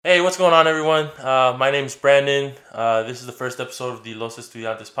Hey, what's going on, everyone? My name is Brandon. This is the first episode of the Los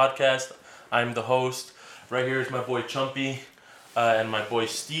Estudiantes podcast. I'm the host. Right here is my boy Chumpy and my boy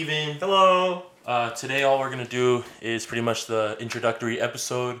Steven. Hello. Today, all we're going to do is pretty much the introductory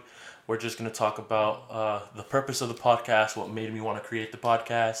episode. We're just going to talk about the purpose of the podcast, what made me want to create the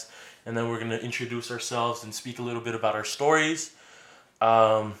podcast, and then we're going to introduce ourselves and speak a little bit about our stories.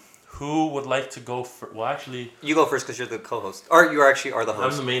 Who would like to go first? Well, actually... You go first because you're the co-host. Or you actually are the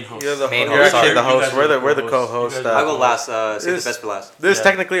host. I'm the main host. You're Main you're host. actually the Sorry. host. We're the co-host. I'll go last. Save the best for last. This is Yeah.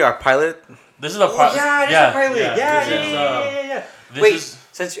 technically our pilot. This is a Oh, yeah, it is a pilot. Yeah. This Wait, is...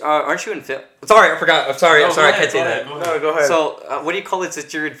 since aren't you in film? Sorry, I forgot. I'm sorry. No, I go can't say ahead, that. go ahead. No, go ahead. So, what do you call it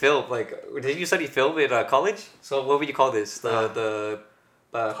since you're in film? Like, did you study film in college? So, what would you call this? The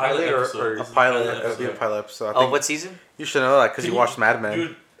pilot episode. or a pilot. episode. It'll be a pilot episode. I think what season? you should know that because you watched Mad Men.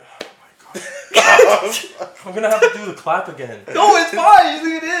 Dude, I'm gonna have to do the clap again. No, it's fine. Just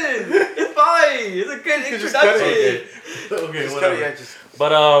leave it in. It's fine. It's a good Just cut introduction. Okay, Just whatever. cut it,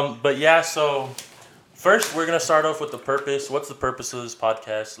 just- But yeah, so first we're gonna start off with the purpose. What's the purpose of this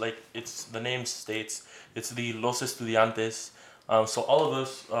podcast? Like the name states, it's the Los Estudiantes. So all of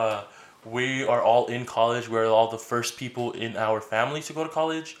us, we are all in college. We're all the first people in our family to go to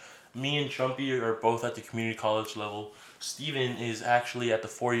college. Me and Chumpy are both at the community college level. Steven is actually at the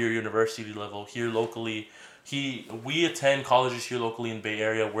 4-year university level here locally. We attend colleges here locally in Bay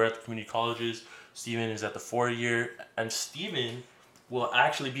Area. We're at the community colleges. Steven is at the 4-year, and Steven will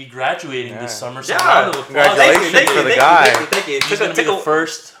actually be graduating this summer. So Yeah. round of applause. Congratulations Thank you, for the thank guy. you, thank you. He's going to be the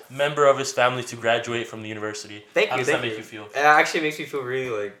first member of his family to graduate from the university. How does that make you feel? It actually makes me feel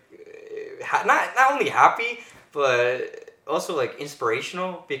really like not only happy, but also like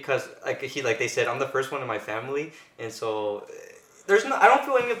inspirational because like they said I'm the first one in my family, and so I don't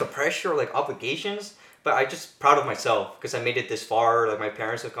feel any of the pressure or like obligations, but I'm just proud of myself because I made it this far. Like my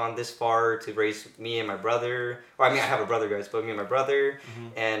parents have gone this far to raise me and my brother. Or I mean I have a brother, guys, but me and my brother,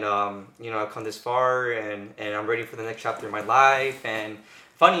 and I've come this far, and I'm ready for the next chapter of my life. And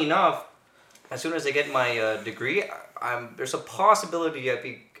funny enough, as soon as I get my degree, there's a possibility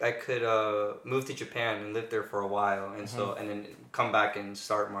I could move to Japan and live there for a while, and and then come back and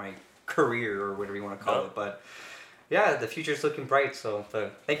start my career or whatever you want to call it. But yeah, the future's looking bright. So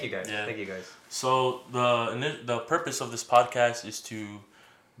thank you guys. Yeah. Thank you guys. So the purpose of this podcast is to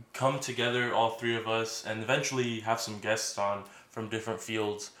come together, all three of us, and eventually have some guests on from different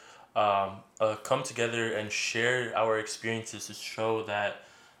fields. Come together and share our experiences to show that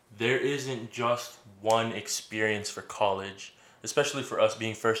there isn't just one experience for college, especially for us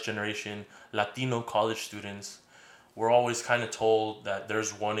being first generation Latino college students. We're always kind of told that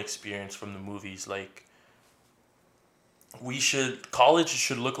there's one experience from the movies. Like, college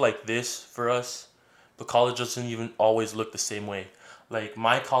should look like this for us, but college doesn't even always look the same way. Like,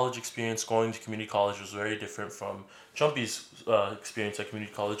 my college experience going to community college was very different from Chumpy's experience at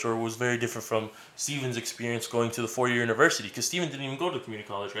community college, or was very different from Steven's experience going to the 4-year university, because Steven didn't even go to community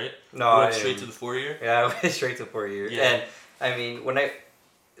college, right? No, He went straight to the 4-year? Yeah, I went straight to 4 years. Yeah. And I mean,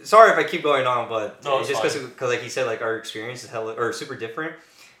 sorry if I keep going on, but No, it's it's just fine. because like he said, like our experience is super different.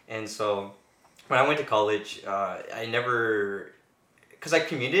 And so when I went to college, I never, because I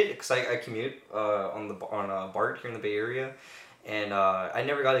commuted on BART here in the Bay Area. And I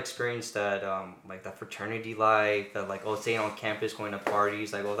never got to experience that like that fraternity life, that like staying on campus, going to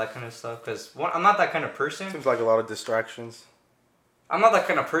parties, like all that kind of stuff. Because I'm not that kind of person. Seems like a lot of distractions. I'm not that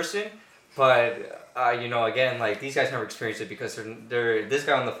kind of person, but again, like these guys never experienced it because they're this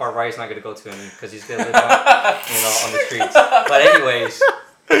guy on the far right is not gonna go to him because he's gonna live on the streets. But anyways,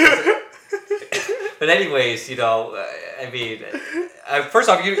 I mean. First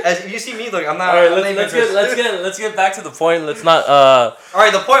off, you see me, look, I'm not. All right, let's get back to the point. Let's not. All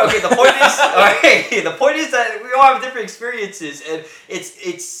right, the point is, the point is that we all have different experiences, and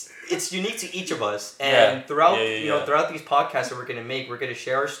it's unique to each of us. And throughout these podcasts that we're gonna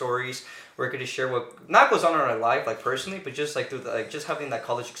share our stories. We're gonna share what not goes on in our life, like personally, but just like through just having that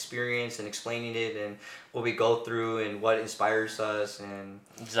college experience and explaining it and what we go through and what inspires us and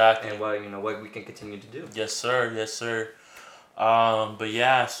Exactly. and what we can continue to do. Yes, sir. Yes, sir. But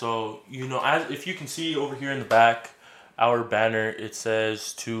yeah, so if you can see over here in the back, our banner, it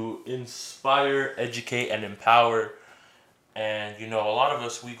says to inspire, educate, and empower. And a lot of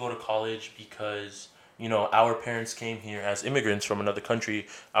us, we go to college because our parents came here as immigrants from another country.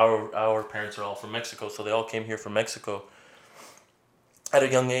 Our parents are all from Mexico, so they all came here from Mexico at a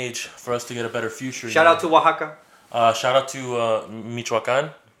young age for us to get a better future. Shout out to Oaxaca. Shout out to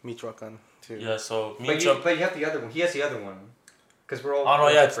Michoacan. Michoacan too. Yeah, so But you have the other one. He has the other one. Because we're all Oh no,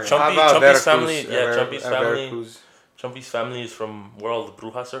 yeah, different. Chumpy's family. Yeah, Chumpy's family. Chumpy's family is from where all the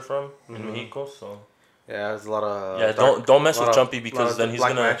Brujas are from in Mexico. So yeah, there's a lot of don't mess with Chumpy because then he's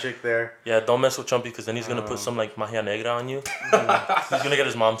black gonna magic there. Yeah, don't mess with Chumpy because then he's gonna put some like magia negra on you. He's gonna get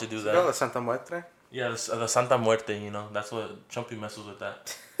his mom to do that. The Santa Muerte. Yeah, the Santa Muerte. You know, that's what Chumpy messes with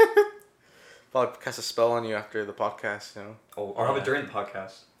that. Probably cast a spell on you after the podcast, you know. Oh, or have it during the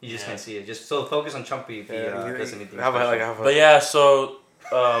podcast. You just can't see it. Just so focus on Chumpy if he does anything special. But yeah, so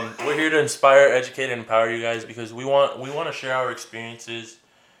we're here to inspire, educate, and empower you guys because we want to share our experiences,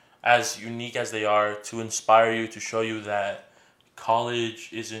 as unique as they are, to inspire you, to show you that college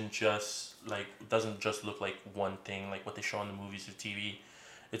isn't just like doesn't just look like one thing like what they show on the movies or TV.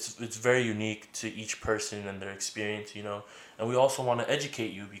 It's very unique to each person and their experience, you know. And we also want to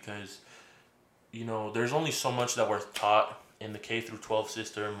educate you because, you know, there's only so much that we're taught in the K through 12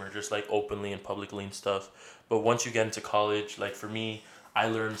 system or just like openly and publicly and stuff. But once you get into college, like for me, I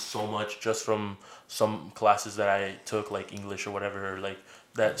learned so much just from some classes that I took, like English or whatever, or like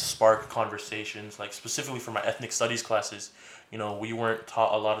that sparked conversations, like specifically for my ethnic studies classes. You know, we weren't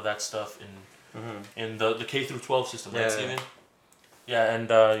taught a lot of that stuff in the K through 12 system, right, Steven? Yeah, and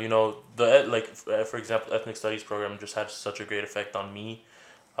you know, for example, ethnic studies program just had such a great effect on me.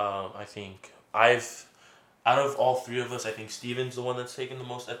 I think out of all three of us, I think Steven's the one that's taken the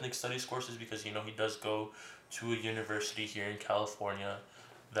most ethnic studies courses because, you know, he does go to a university here in California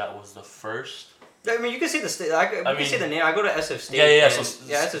that was the first. I mean, you can see the state. You can see the name. I go to SF State. Yeah.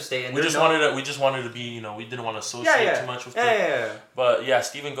 SF State. And we just wanted to be, you know, we didn't want to associate too much with it. Yeah. But yeah,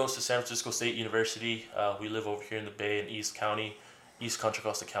 Steven goes to San Francisco State University. We live over here in the Bay in East Contra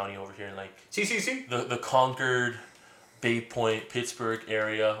Costa County over here in like CCC. The Concord, Bay Point, Pittsburgh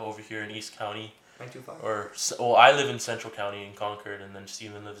area over here in East County. 925. I live in Central County in Concord, and then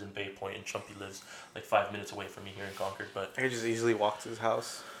Steven lives in Bay Point, and Chumpy lives like 5 minutes away from me here in Concord. But I could just easily walk to his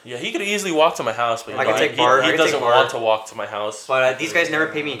house. Yeah, he could easily walk to my house, but he doesn't want to walk to my house. But these guys never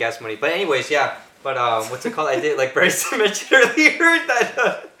pay me in gas money. But anyways, yeah. But what's it called? I did like Bryce mentioned earlier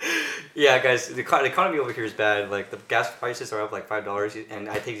that. Yeah, guys, the economy over here is bad. Like the gas prices are up like $5, and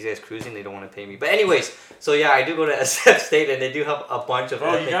I take these guys cruising. They don't want to pay me. But anyways, so yeah, I do go to SF State, and they do have a bunch of.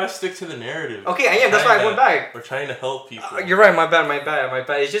 Bro, you gotta stick to the narrative. Okay, I am. That's why I went back. We're trying to help people. You're right. My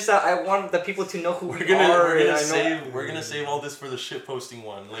bad. It's just that I want the people to know who we are. We're gonna save all this for the shit posting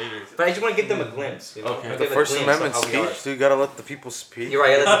one later. But I just want to give them a glimpse. You know? Okay. The First Amendment speech. You gotta let the people speak. You're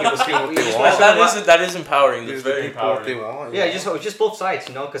right. Let the people speak. That is empowering. It's very empowering. Yeah, just both sides,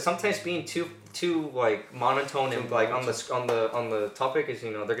 you know, because sometimes being too like monotone and like on the topic is,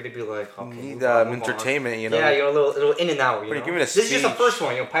 you know, they're gonna be like, okay, you need entertainment, you know. Yeah, you're a little in and out. You know? Give me a this is just the first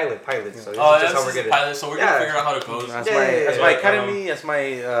one, you know, pilot. So this is just how we're gonna. Pilot, so we're gonna figure out how it goes. As my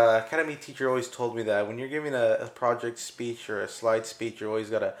academy teacher always told me that when you're giving a project speech or a slide speech, you always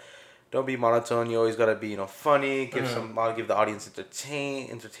gotta. Don't be monotone. You always gotta be, you know, funny. Give the audience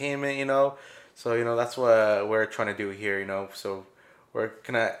entertainment. You know, so you know that's what we're trying to do here. You know, so we're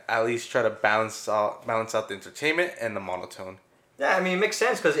gonna at least try to balance out the entertainment and the monotone. Yeah, I mean, it makes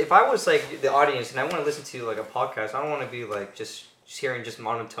sense because if I was like the audience and I want to listen to like a podcast, I don't want to be like just hearing just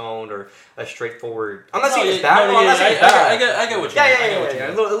monotone or a straightforward. I'm not saying it's bad. I get what you mean.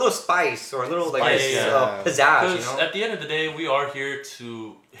 Yeah. A little spice or a little like pizzazz. You know. At the end of the day, we are here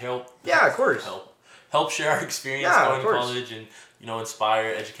to help. Yeah, of course. Help share our experience going to college and, you know,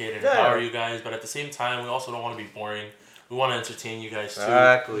 inspire, educate, and empower you guys. But at the same time, we also don't want to be boring. We want to entertain you guys too.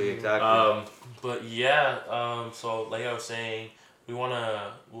 Exactly. But yeah. So like I was saying, we want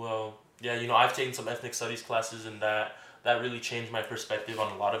to. Well, yeah. You know, I've taken some ethnic studies classes, and that really changed my perspective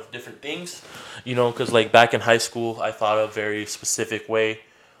on a lot of different things. You know, because like back in high school, I thought a very specific way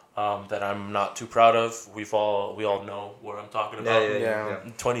that I'm not too proud of. We all know what I'm talking about. Yeah.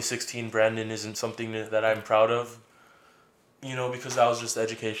 2016 Brandon isn't something that I'm proud of. You know, because that was just the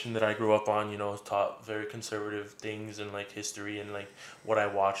education that I grew up on. You know, I was taught very conservative things and like history and like what I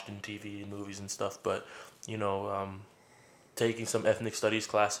watched in TV and movies and stuff. But, you know, taking some ethnic studies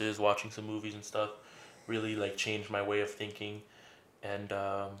classes, watching some movies and stuff, really like changed my way of thinking. And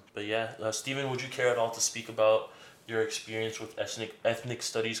but yeah, Steven, would you care at all to speak about your experience with ethnic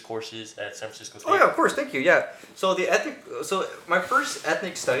studies courses at San Francisco State? Oh yeah, of course, thank you. Yeah, so my first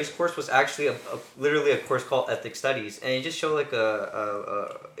ethnic studies course was actually literally a course called Ethnic Studies, and it just showed like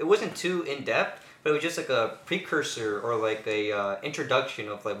it wasn't too in depth, but it was just like a precursor or like a introduction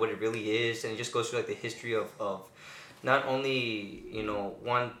of like what it really is, and it just goes through like the history of not only, you know,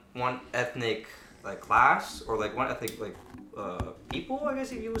 one ethnic like class or like one ethnic like people, I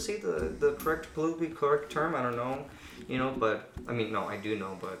guess if you would say the politically correct term. I don't know, you know, but I mean, no, I do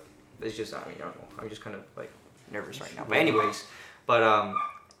know, but it's just, I mean, I don't know, I'm just kind of like nervous right now. But anyways,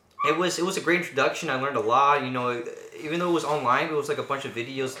 it was a great introduction. I learned a lot, you know. even though it was online, it was like a bunch of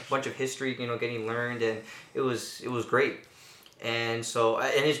videos, a bunch of history, getting learned, and it was great. And so,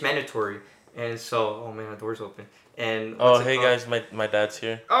 and it's mandatory. And so, oh man, the door's open. And hey guys, my dad's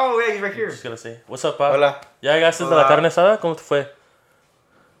here. Oh yeah, he's right here. Just gonna say, what's up, pa? Hola. Ya llegaste de la carne asada? ¿Cómo te fue?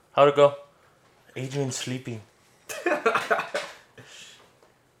 How'd it go? Adrian's sleeping.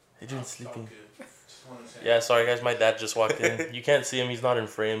 Adrian's sleeping. Yeah, sorry guys, my dad just walked in. You can't see him, he's not in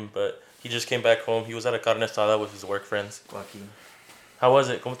frame, but he just came back home. He was at a carne asada with his work friends. Lucky. How was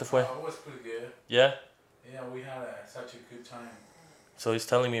it? ¿Cómo te fue? It was pretty good. Yeah? Yeah, we had such a good time. So he's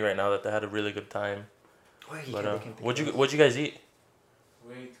telling me right now that they had a really good time. Wait, But what'd you guys eat?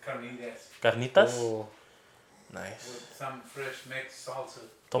 We ate carnitas Carnitas? Oh. Nice. with some fresh mixed salsa.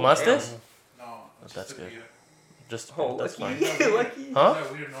 Tomastes? No, it's That's just a good. beer. Just Oh, that's lucky. fine. Lucky. Huh? There's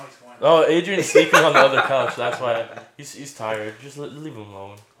a weird noise going on. Oh, Adrian's sleeping on the other couch. That's why he's tired. Just leave him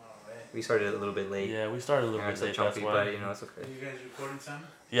alone. Alright. We started a little bit late. Yeah, we started a little Yeah, bit it's a late. That's chunky, why. but it's okay. Are you guys recording something?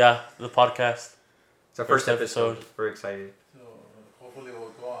 Yeah, the podcast. It's our First first episode. episode. We're excited. So hopefully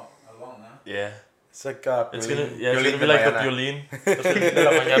we'll go out along, huh? Yeah. It's like It's gonna Piolín be de like the mañana. violin. The violin de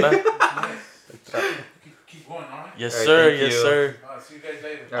la mañana. Nice. Keep going, alright? Yes, Alright, sir. thank Yes, you. sir. See you guys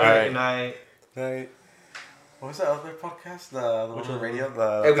later. All right. Alright. Good night. Right. What was that other podcast? The one Which on the one? radio?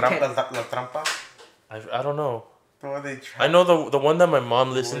 The Hey, we Trampa, La Trampa? I don't know. The one they I know the one that my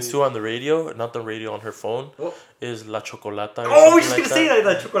mom listens to on the radio, not the radio on her phone, Oh. is La Chocolata. Or Oh, we're something just gonna say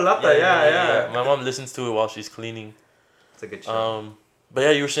that chocolata. Yeah. My mom listens to it while she's cleaning. It's a good show. But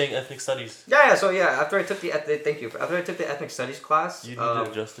yeah, you were saying ethnic studies. Yeah. So yeah, after I took the After I took the ethnic studies class, You need to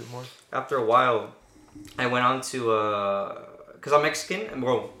adjust it more. after a while, I went on to because I'm Mexican,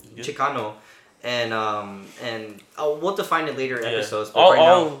 well, Yeah. Chicano, and we'll define it later episodes. But All, right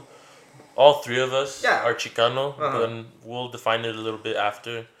now, all three of us Yeah. are Chicano, Uh-huh. but then we'll define it a little bit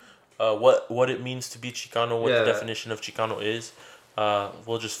after. What it means to be Chicano, what Yeah. the definition of Chicano is.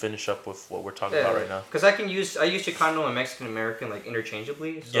 We'll just finish up with what we're talking about right now. because I use Chicano and Mexican American like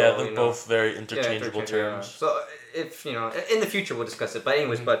interchangeably. So, Yeah, they're both very Yeah, interchangeable terms. So if in the future we'll discuss it. But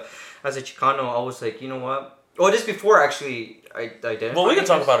anyways, but as a Chicano, I was like, you know what? Well, this before actually I identified. Well, we can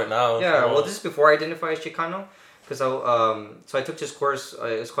talk as- about it now. if Yeah, you well, want. this is before I identified as Chicano, because so I took this course.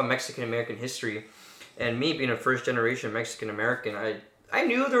 It's called Mexican American History, and me being a first generation Mexican American, I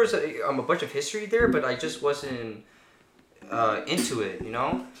knew there was a bunch of history there, but I just wasn't into it,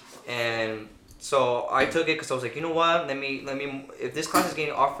 and so I took it because I was like, you know what? Let me if this class is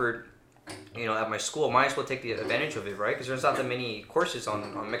getting offered, at my school, I might as well take the advantage of it, right? Because there's not that many courses on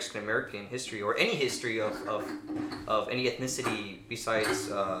Mexican American history or any history of any ethnicity besides,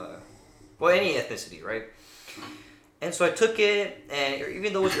 any ethnicity, right? And so I took it, and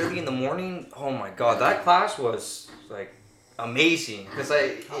even though it was early in the morning, oh my god, that class was like amazing because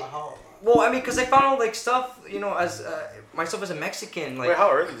because I found out like stuff, as myself as a Mexican, like Wait,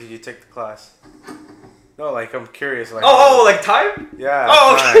 how early did you take the class? No, like I'm curious. Like like time? Yeah.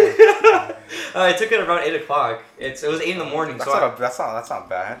 Oh, time. okay. I took it around 8:00. It was 8 in the morning. That's So that's not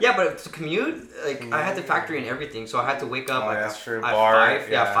bad. yeah, but to commute, I had to factor in everything. So I had to wake up Oh, that's true. at Bar,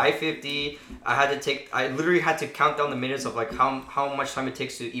 5:50. I literally had to count down the minutes of like how much time it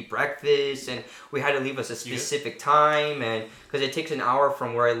takes to eat breakfast, and we had to leave us a specific time, and because it takes an hour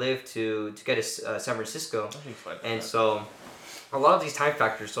from where I live to get to San Francisco, and so a lot of these time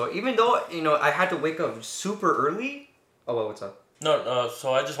factors. So even though I had to wake up super early. Oh well, what's up? No,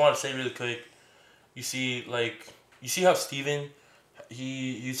 so I just want to say really quick. You see how Steven,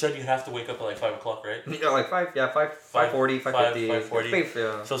 you said you have to wake up at like 5 o'clock, right? Yeah, like 5:40, 5:50. 5:40.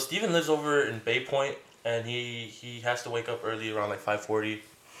 Yeah. So Steven lives over in Bay Point, and he has to wake up early around like 5:40.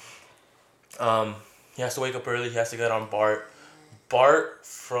 He has to wake up early. He has to get on BART. BART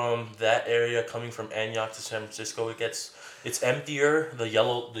from that area coming from Antioch to San Francisco, it's emptier. The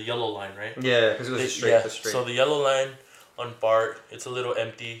yellow line, right? Yeah, because it was straight. So the yellow line on BART, it's a little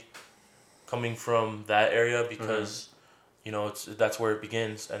empty coming from that area because that's where it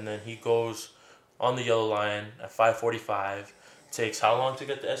begins, and then he goes on the yellow line at 5:45. Takes how long to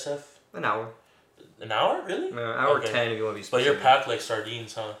get to SF? An hour. An hour, really? An hour Okay. 10 if you want to be But specific. you're packed like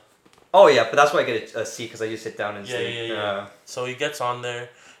sardines, huh? Oh yeah, but that's why I get a seat because I just sit down and Yeah, sleep. yeah. So he gets on there.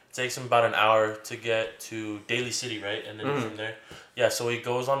 It takes him about an hour to get to Daly City, right? And then from there, so he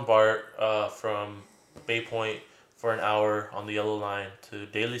goes on BART from Bay Point for an hour on the yellow line to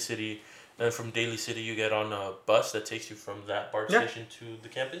Daly City. And then from Daly City, you get on a bus that takes you from that BART station to the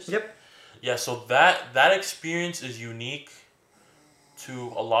campus. Yep. Yeah, so that experience is unique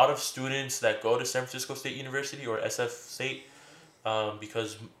to a lot of students that go to San Francisco State University or SF State,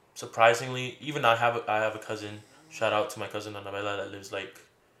 because surprisingly, even I have a cousin. Shout out to my cousin Annabella that lives like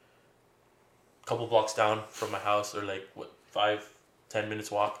a couple blocks down from my house, or like 5-10 minutes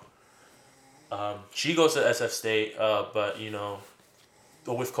walk. She goes to SF State, but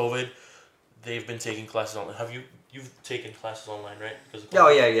with COVID, they've been taking classes online. You've taken classes online, right? Because of Oh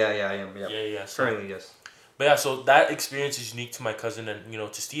COVID? yeah, I am. Yeah. Yeah. So, Currently, yes. but yeah, so that experience is unique to my cousin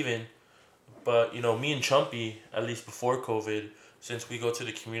and to Steven. But me and Chumpy, at least before COVID, since we go to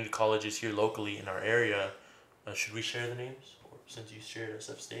the community colleges here locally in our area, should we share the names? Or since you shared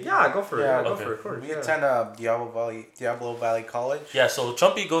SF State. Yeah, go for it. Yeah, Go okay. for it. Of course. We Yeah. attend Diablo Valley College. Yeah, so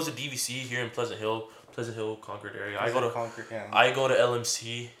Chumpy goes to DVC here in Pleasant Hill, Concord area. I go to Concord, yeah. I go to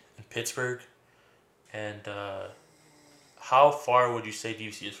LMC in Pittsburgh, and how far would you say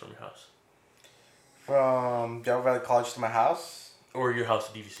DVC is from your house? From Diablo Valley College to my house. Or your house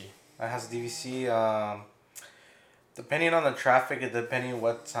to DVC? My house to DVC. Depending on the traffic and depending on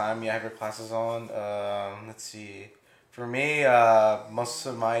what time you have your classes on. Let's see. For me, most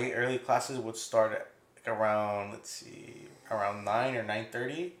of my early classes would start at around 9 or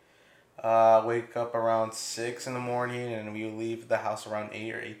 9:30. Wake up around 6 in the morning, and we leave the house around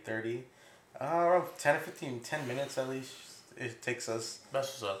 8 or 8:30. Around 10 or 10 minutes at least it takes us. That's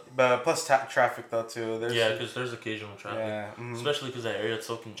what's up. But plus traffic though too. Because there's occasional traffic. Yeah. Especially because that area is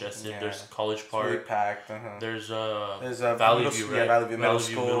so congested. Yeah. There's College It's really Park. packed. There's a Valley middle View, school, right? Yeah, Valley View Middle Valley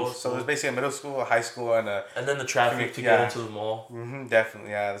View School. Middle So School. there's basically a middle school, a high school, and a. And then the traffic to Yeah. get into the mall.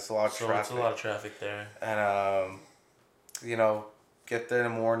 Definitely, yeah. There's a lot of So traffic. it's a lot of traffic there. And get there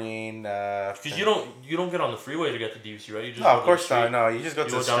in the morning. Because you don't get on the freeway to get to DVC, right? You just No, go of to course the not. street. No, you just go You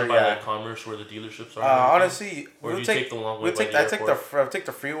to go the down street. by Yeah. like Commerce where the dealerships are. and everything. Honestly, Or do you take the long way We'll take. by the I take airport? take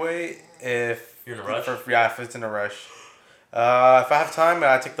the freeway if You're in a rush? if it's in a rush. If I have time,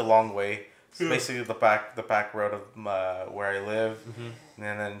 I take the long way. It's basically the back road of where I live, and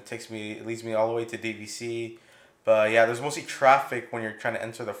then it leads me all the way to DVC. But yeah, there's mostly traffic when you're trying to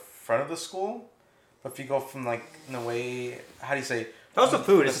enter the front of the school. But if you go from in a way, how do you say? How's the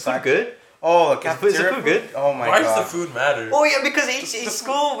food? Is the food good? Oh, the Is the cafeteria food good? Oh my Why god. does the food matter? Oh yeah, because each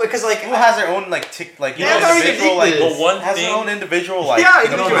school School has their own Yeah, it's already individual ridiculous. The one has thing- their own individual Yeah, you know,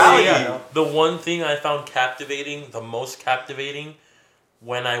 individuality. yeah. The one thing I found the most captivating,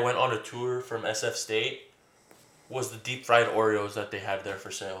 when I went on a tour from SF State, was the deep fried Oreos that they had there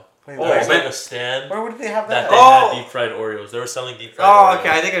for sale. Wait, There where? was like a stand Where would they have that that? they Oh! had deep fried Oreos. They were selling deep fried Oh, Oreos. okay.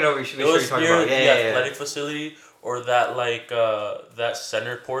 I think I know what you should It be sure you're was talking near about. the Yeah. athletic facility, or that that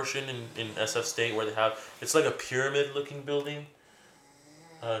center portion in SF State where they have, it's like a pyramid looking building.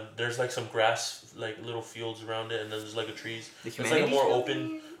 There's like some grass, like little fields around it, and then there's like a trees. The It's like a more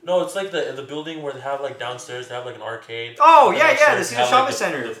open. No, it's like the building where they have like downstairs. They have like an arcade. Oh And yeah, upstairs yeah. they This is have, a shopping the-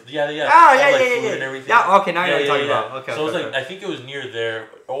 center. Yeah. Oh They yeah, have, yeah, like, yeah, food yeah. and everything. Yeah. Okay, now I know what you're talking about. Okay. So it was okay, like, I think it was near there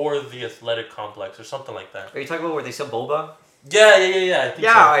or the athletic complex or something like that. Are you talking about where they sell boba? Yeah. I think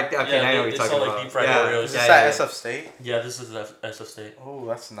Yeah, so. okay, now I know what they you're sell, talking like, about. deep fried Yeah. Oreos. Is Yeah, this yeah. at SF State? Yeah, this is SF State. Oh,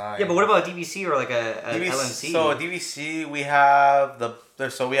 that's nice. Yeah, but what about DVC or like a DVC, LMC? So DVC, we have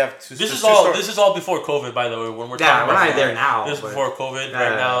we have two. This is two all. stores. This is all before COVID, by the way. When we're Yeah, talking we're about not there food. now. This is but before COVID. Yeah.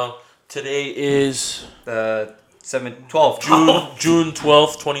 Right now, today is the 12. June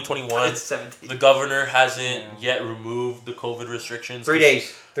 12th, 2021. It's 17. The governor hasn't yet removed the COVID restrictions. 3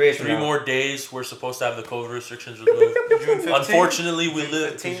 days. 3 days from Three now. more days. We're supposed to have the COVID restrictions removed. June 15th? Unfortunately, we June live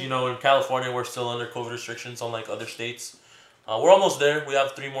because 15th? in California we're still under COVID restrictions, unlike other states. We're almost there. We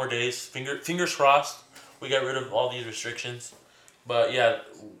have 3 more days. Fingers crossed. We get rid of all these restrictions. But yeah,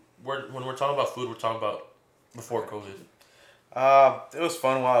 when we're talking about food, we're talking about before COVID. It was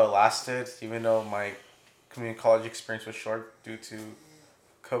fun while it lasted, even though my community college experience was short due to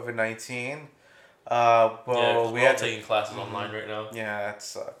COVID-19. Well, we we're all had taking classes online right now, Yeah, it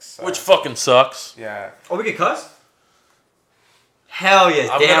sucks. which fucking sucks. Yeah. Oh, we could cuss? Hell yes,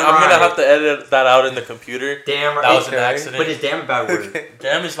 I'm damn gonna right. have to edit that out in the computer. Damn right. That was an Okay. accident. But it's damn a bad word. Okay.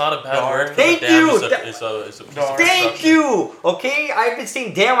 Damn is not a bad Darn. word. 'cause Thank damn you. Is a piece of Darn. Thank construction. you. Okay, I've been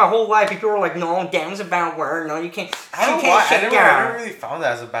saying damn my whole life. People are like, no, damn's a bad word. No, you can't. I don't you know why. can't I shut never down. really found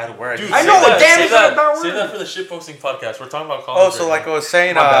that as a bad word. Dude, I say know, that, damn say is not a that, bad say word. that for the shitposting podcast. We're talking about college. Oh, so right like now. I was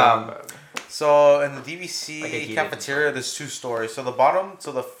saying, My bad. so in the Like I DVC get it. cafeteria, there's 2 stories. So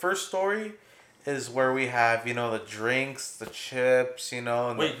the first story is where we have, the drinks, the chips, and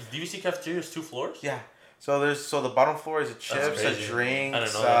Wait, DVC cafeteria is 2 floors? yeah. So the bottom floor is the chips, the crazy. drinks. I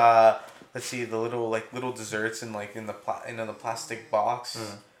didn't know Let's see, the little desserts in the plastic box.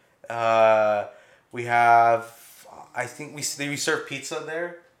 We have, I think we serve pizza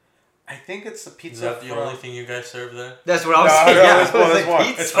there. I think it's the pizza. Is that the from- only thing you guys serve there? That's what I was No, saying. no, Yeah, there's more, I was there's more.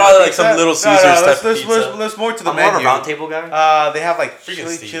 pizza. It's probably like some Pizza? Little No, Caesars type pizza. there's more to the I'm more of a menu. round table guy. They have like Freaking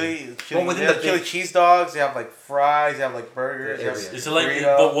chili, Steven. chili, Well, within they have the chili big- cheese dogs. They have like fries. You have like burgers. You have Everything. Is it like?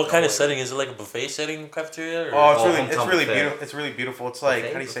 burrito. But what kind of setting is it? Like a buffet setting cafeteria, or, Oh, it's Oh, really, hometown buffet. beautiful. It's really beautiful. It's like,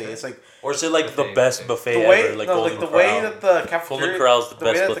 Buffet? how do you say? Buffet? It's like or is it like the Buffet, best buffet. buffet the way, ever? Like no, Golden like the way Corral. that the cafeteria. Golden Corral's the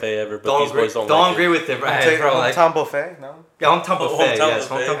way best that the- buffet ever, but Don't these boys don't don't like agree it. with it, right? Say Bro, like, hometown buffet. No. yeah, hometown buffet. Hometown Yes,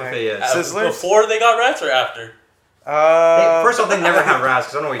 buffet. hometown buffet. Yes. Sizzlers? Before they got rats or after? First of all, they never have rats.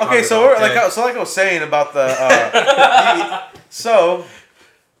 'Cause I don't know what you're Okay, talking so about, we're like I was saying about the so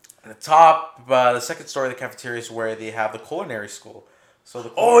the top the second story of the cafeteria is where they have the culinary school. So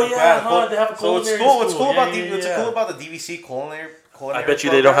the Oh, yeah, the huh, they have a so what's culinary cool? What's school. cool about Yeah, what's yeah, cool yeah. about the DVC culinary? I bet you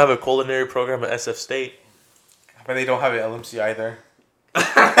they don't have a culinary program at SF State. But they don't have an LMC either. You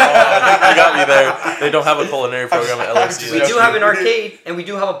got me there. They don't have a culinary program at LSU. We do have an arcade and we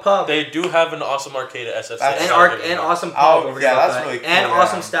do have a pub. They do have an awesome arcade at SF State. That's- and I'll give and them awesome Oh, pub. Don't forget yeah, about that's that. really cool, And yeah.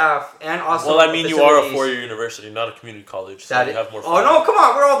 awesome staff and awesome. Well, I mean, you are a facilities. four-year university, not a community college, so That you is- have more oh fun. no, come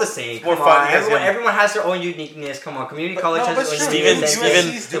on, we're all the same. more Come fun, on, you guys everyone, get- everyone has their own uniqueness. Come on, community college no, has but its own true, uniqueness. Steven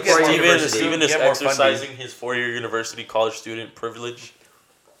USCs do to get Ford more University. Steven You is get more funding. exercising his four-year university college student privilege.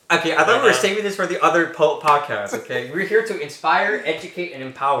 Okay, I thought we were Right now. saving this for the other podcast. Okay, we're here to inspire, educate, and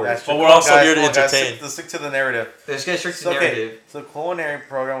empower. That's But true. we're also Guys, here to come on, guys, entertain. Let's stick to the narrative. Let's get straight to So, the narrative. okay, so the culinary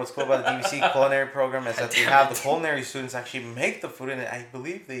program, what's cool about the DVC culinary program is that they Damn have it. the culinary students actually make the food, and I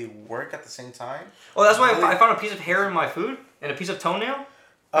believe they work at the same time. Oh, that's why Really? I found a piece of hair in my food and a piece of toenail.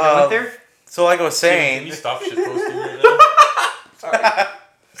 When I Uh, went there. So like I was Steven, saying, can you stop shit posting right now?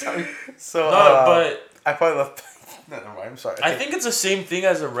 Sorry. so No, but I probably left. No, never mind. I'm sorry. I think it's the same thing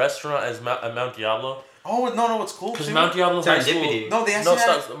as a restaurant as at Mount Diablo. Oh no, it's cool Because too. Mount Diablo High Serendipity. School. No, they No, actually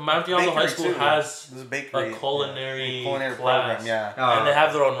have stop. Mount Diablo High bakery, School too. has There's a bakery, a culinary culinary class. program. Yeah. Oh. And they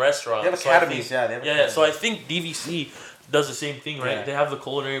have their own restaurant. They have So I academies. think- Yeah, they have. Yeah, so I think DVC does the same thing, right? Yeah. They have the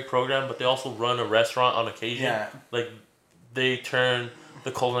culinary program, but they also run a restaurant on occasion. Yeah. Like, they turn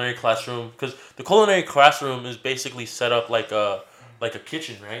the culinary classroom, because the culinary classroom is basically set up like a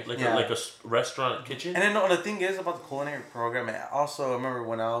kitchen, right? Like Yeah. like a restaurant kitchen. And then no, the thing is about the culinary program, and also I remember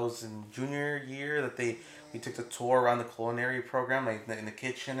when I was in junior year that we took the tour around the culinary program, like in the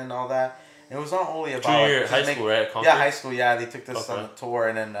kitchen and all that. And it was not only about Junior like, high just school, right? At Yeah, Concord? high school. Yeah, they took this on Okay. the tour,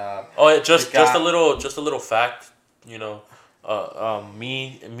 and then Oh, just They got- a little fact, you know,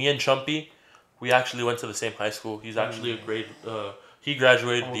 me and Chumpy, we actually went to the same high school. He's actually a grade. He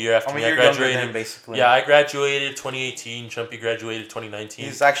graduated the year after me. I you're younger than graduated. him, basically. Yeah, I graduated 2018. Chumpy graduated 2019.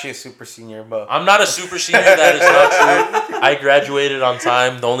 He's actually a super senior, but I'm not a super senior. That is not true. I graduated on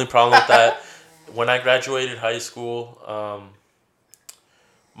time. The only problem with that, when I graduated high school,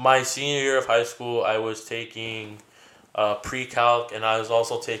 my senior year of high school, I was taking pre-calc, and I was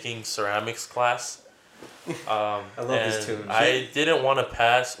also taking ceramics class. I love this tune. I didn't want to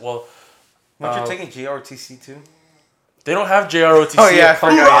pass. Well, weren't you um, taking JROTC too? they don't have JROTC. Oh, yeah, I at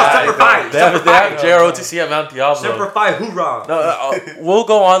forgot. Concord. Hoorah, Yeah, Semper Fi! They have, Semper they have Fi! JROTC at Mount Diablo. Semper Fi, hoorah! No, we'll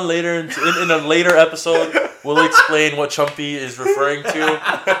go on later in a later episode. We'll explain what Chumpy is referring to.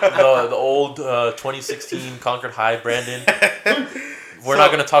 The old 2016 Concord High, Brandon. We're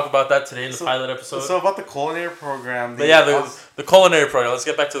not going to talk about that today in the pilot episode. So about the culinary program, but yeah, the culinary program. Let's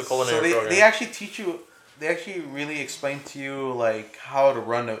get back to the culinary so program. they actually teach you. They actually really explain to you like how to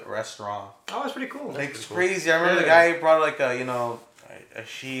run a restaurant. Oh, that's pretty cool. Like it's crazy. I remember the Yeah. guy brought like a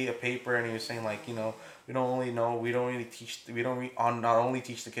sheet of paper, and he was saying like we don't really teach not only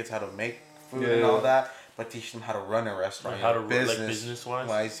teach the kids how to make food and Yeah. all that, but teach them how to run a restaurant. Like how to run, like,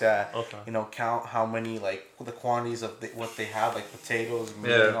 business-wise? Yeah. Okay. Count how many like the quantities of what they have, like potatoes,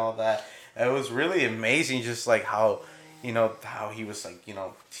 meat, Yeah. and all that. It was really amazing, just like how how he was like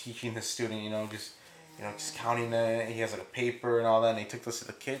teaching the student, just counting it. He has like a paper and all that, and he took this to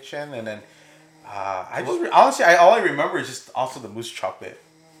the kitchen, and then honestly, all I remember is just also the mousse chocolate.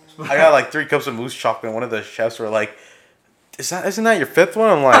 I got like 3 cups of mousse chocolate, and one of the chefs were like, isn't that your 5th one?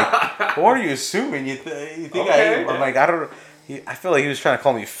 I'm like, what are you assuming? You think Okay. I'm like, I don't. I feel like he was trying to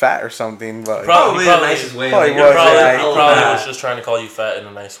call me fat or something, but Probably Probably- the nicest way. probably Like, was, you're Probably, yeah, he all probably that. was just trying to call you fat in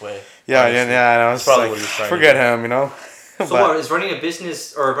a nice way. yeah, honestly. and I was probably like, what he was trying to forget do. him, So But- what, is running a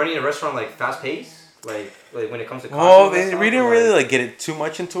business or running a restaurant like fast paced? Like when it comes to Well, costing and stuff, we didn't or really like get it too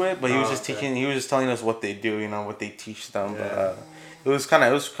much into it, but he was Oh, just okay. teaching. He was just telling us what they do, what they teach them. Yeah. But it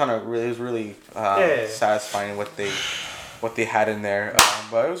was really Yeah. satisfying what they had in there.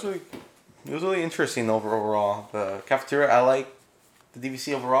 But it was really interesting overall. The cafeteria I like. The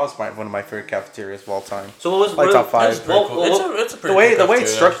DVC overall is one of my favorite cafeterias of all time. So what was Like top 5. It's pretty cool. It's a pretty The way cool it's cafeteria.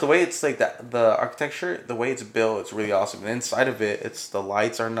 structured, the way it's like that, the architecture, the way it's built, it's really awesome. And inside of it, it's the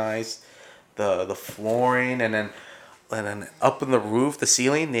lights are nice, the flooring, and then up in the roof, the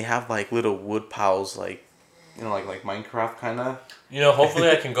ceiling, they have like little wood piles, like like Minecraft kind of. Hopefully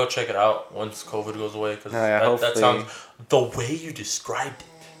I can go check it out once COVID goes away. Because that sounds... The way you described it,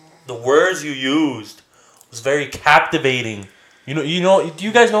 the words you used was very captivating. Do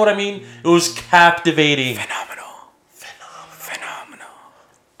you guys know what I mean? It was captivating. Phenomenal.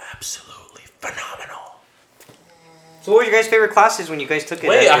 Absolutely phenomenal. So what were your guys' favorite classes when you guys took it?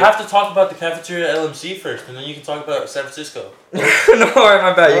 Wait, I have to talk about the cafeteria at LMC first, and then you can talk about San Francisco. No, alright,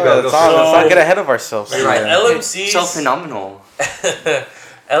 my bad. You go. Let's not get ahead of ourselves. You're right. LMC's... So phenomenal.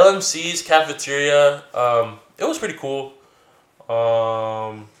 LMC's cafeteria, it was pretty cool.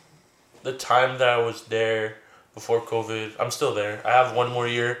 The time that I was there before COVID, I'm still there. I have one more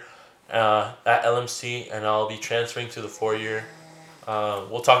year at LMC, and I'll be transferring to the 4-year.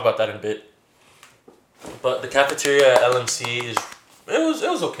 We'll talk about that in a bit. But the cafeteria at LMC it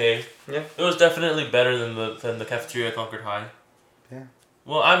was okay. Yeah. It was definitely better than the cafeteria at Concord High. Yeah.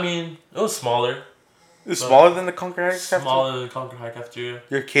 Well, I mean, it was smaller. It was smaller than the Concord High cafeteria? Smaller than the Concord High cafeteria.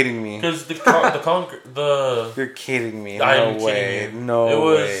 You're kidding me. Because You're kidding me. I'm No way. kidding you. No it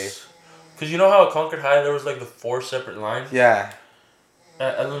was, way. Because you know how at Concord High there was like the 4 separate lines? Yeah.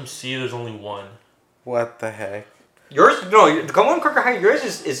 At LMC there's only one. What the heck? Yours, no, the one Concord High, yours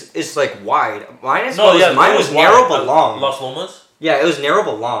is like wide. Mine was wide. narrow but long. Los Lomas? Yeah, it was narrow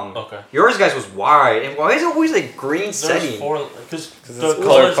but long. Okay. Yours guys was wide, and why is it always like green setting? There's 4, because the it's colors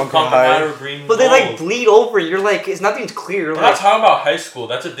called of Concord Concord High. High are green. But they like gold. bleed over. You're like, it's nothing's clear. You're We're like, not talking about high school.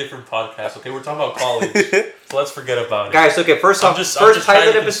 That's a different podcast. Okay, we're talking about college. So let's forget about it. guys, okay. First I'm off, just first trying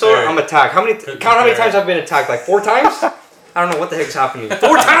pilot to episode, compare. I'm attacked. Count how many times I've been attacked? Like 4 times? I don't know what the heck's happening.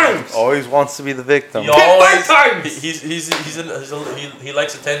 4 times. Always wants to be the victim. You Hit always, 5 times. he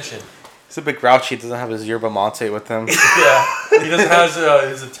likes attention. He's a bit grouchy. He doesn't have his yerba mate with him. Yeah, he doesn't have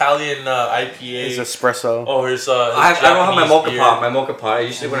his Italian IPA. His espresso. Oh, his I don't have my Japanese mocha beer. pot. My mocha pot. I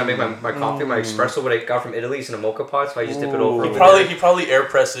usually when I make my coffee, my espresso, what I got from Italy, is in a mocha pot, so I just dip it over. He probably air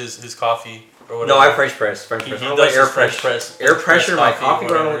presses his coffee or whatever. No, I French press. French press. He I don't know does what his French press. Air pressure my coffee. I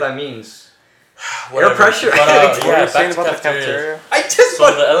don't know what that means. Air pressure. But, What yeah, were you back saying to about the cafeteria. cafeteria? I just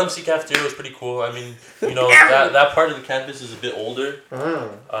So the LMC cafeteria was pretty cool. I mean, that part of the campus is a bit older.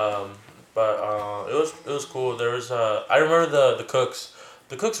 But it was cool. There was I remember the cooks.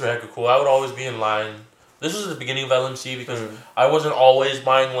 The cooks were hecka cool. I would always be in line. This was the beginning of LMC because I wasn't always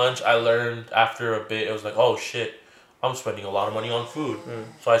buying lunch. I learned after a bit. It was like, oh shit, I'm spending a lot of money on food.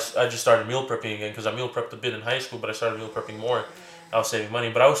 So I just started meal prepping again because I meal prepped a bit in high school, but I started meal prepping more. I was saving money,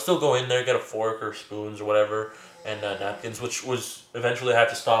 but I would still go in there, get a fork or spoons or whatever, and napkins, which was eventually I had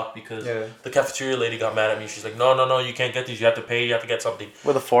to stop because the cafeteria lady got mad at me. She's like, no, you can't get these. You have to pay. You have to get something.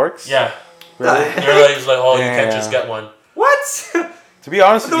 With the forks? Yeah. Really? He's like, oh, you can't just get one. What? To be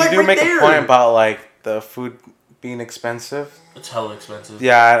honest, They're you like do right make there. a point about like the food being expensive. It's hella expensive.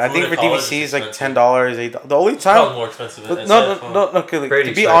 Yeah, I Food think at for college DVC is is like expensive. $10, $8. The only It's probably time, more expensive. but than no, SFO. okay. Like, Pretty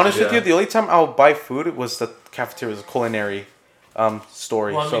to be expensive, honest with yeah. you, the only time I would buy food was the cafeteria, was a culinary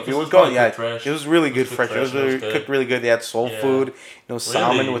story. Well, I mean, So if you 'cause would it's go, probably yeah, cooked fresh. it was really It good was fresh. cooked It was fresh, it was really, good. cooked really good. They had soul Yeah. food,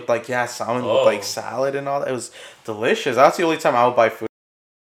 salmon Really? with like salmon with Oh. like salad and all that. It was delicious. That's the only time I would buy food.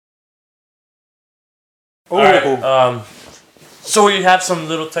 All right. So we had some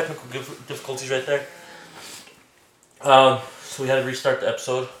little technical difficulties right there. So we had to restart the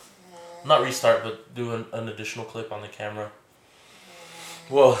episode. Not restart, but do an additional clip on the camera.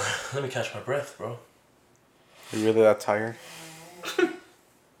 Well, let me catch my breath, bro. Are you really that tired?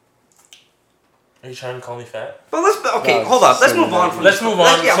 Are you trying to call me fat? But No, hold up. Let's so move on from Let's this. move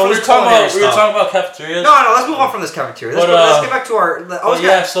on. Yeah, So from we this were culinary talking stuff. about cafeterias. No, let's move on from this cafeteria. Let's, But, let's get back to our.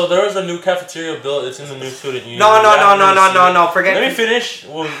 Yeah, so there was a new cafeteria built. It's in the new student union. No, We haven't really seen it. Forget. Let me finish.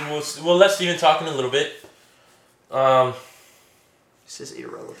 We'll let Steven talk in a little bit. This is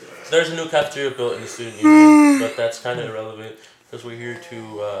irrelevant. There's a new cafeteria built in the student union, but that's kind of irrelevant because we're here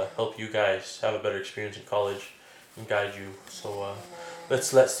to help you guys have a better experience in college and guide you. So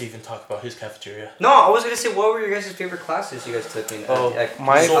let's let Steven talk about his cafeteria. No, I was gonna say, what were your guys' favorite classes you guys took in?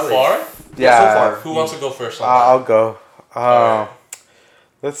 my- So college? far, Yeah, so far. who wants to go first? On I'll go. Alright.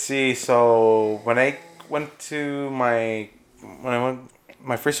 Let's see. So when I went to my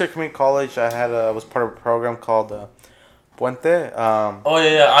first year community college, I was part of a program called Puente. Oh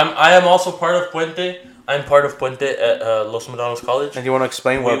yeah. I am also part of Puente. I'm part of Puente at Los Medanos College. And you want to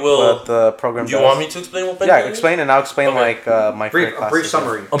explain We what will- the program Do you does? want me to explain what Puente Yeah, is? explain, and I'll explain Okay. my Brief- favorite a brief classes.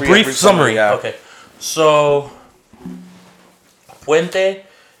 summary. A brief summary. Yeah. Okay. So, Puente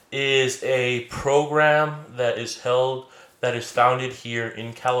is a program that is founded here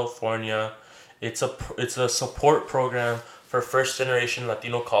in California. It's a support program for first generation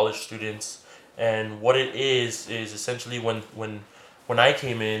Latino college students. And what it is essentially when I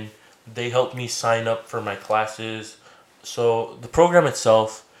came in, They helped me sign up for my classes. So the program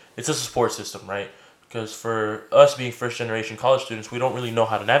itself, it's a support system, right? Because for us being first generation college students, we don't really know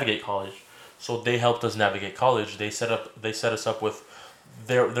how to navigate college. So they helped us navigate college. They set us up with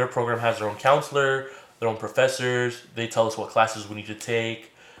their program has their own counselor, their own professors. They tell us what classes we need to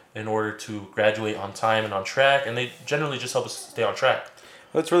take in order to graduate on time and on track, and they generally just help us stay on track.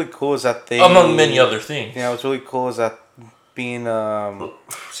 What's really cool is that they, among many other things. Yeah, what's really cool is that being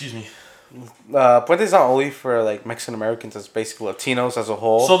Excuse me. Puente is not only for like Mexican Americans, it's basically Latinos as a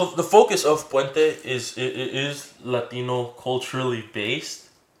whole. So the focus of Puente is it is Latino culturally based.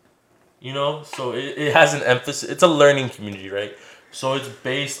 You know, so it has an emphasis. It's a learning community, right? So it's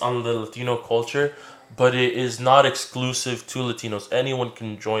based on the Latino culture, but it is not exclusive to Latinos. Anyone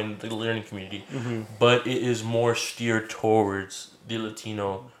can join the learning community, but it is more steered towards the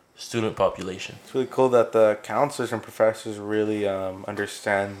Latino student population. It's really cool that the counselors and professors really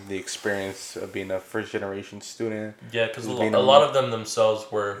understand the experience of being a first generation student. Yeah, because a lot of them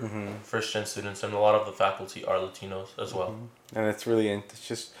themselves were first gen students, and a lot of the faculty are Latinos as well. And it's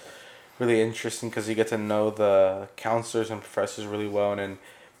just really interesting because you get to know the counselors and professors really well. And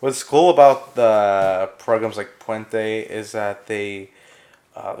what's cool about the programs like Puente is that the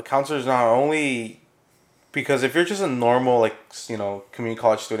counselors not only, because if you're just a normal community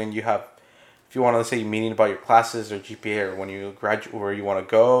college student, you have, if you want to say meeting about your classes or GPA or when you graduate where you want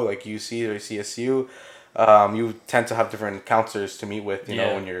to go, like UC or CSU, you tend to have different counselors to meet with, you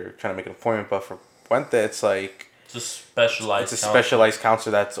know, when you're trying to make an appointment. But for Puente, it's like it's a specialized specialized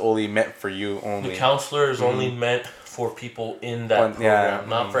counselor that's only meant for you only. The counselor is only meant for people in that program,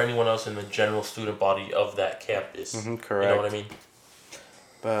 not for anyone else in the general student body of that campus. Correct. You know what I mean?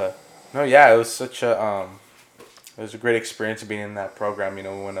 But no, yeah, it was such a it was a great experience being in that program. You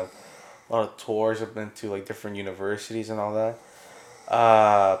know, we went a lot of tours. I've been to like different universities and all that.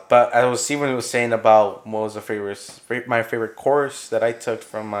 But I was Steven was saying about what was my favorite course that I took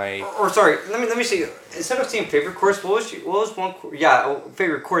from my. Or sorry, let me see. Instead of saying favorite course, what was one?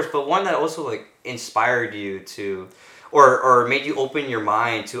 Favorite course, but one that also like inspired you to, or made you open your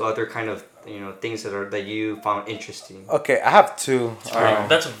mind to other kind of things that you found interesting. Okay, I have two.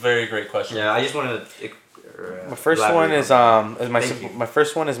 That's a very great question. Yeah, I just wanted to. My first one is my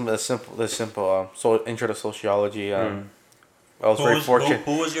first one is the simple so intro to sociology. I was very fortunate.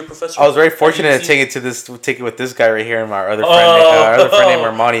 Who was your professor? I was very fortunate to take it with this guy right here, and my other friend named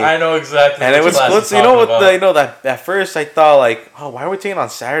Armani. I know exactly. And it was cool. So you know what? That at first I thought like, oh, why are we taking on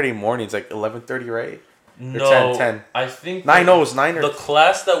Saturday mornings, like 11:30, right? No, or 10. I think 9. No, it was 9 or. The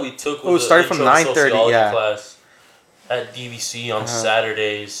class that we took was started from 9:30. Yeah. Class at DVC on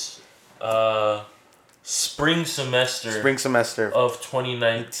Saturdays. Spring semester of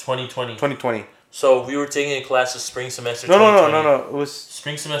 2020. So we were taking a class of spring semester. No. It was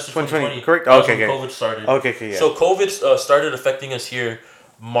spring semester 2020. Correct. That's okay. When COVID started. Okay. Yeah. So COVID started affecting us here,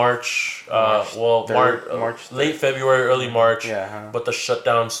 March. Late February, early March. Yeah. But the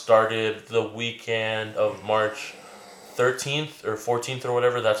shutdown started the weekend of March 13th or 14th or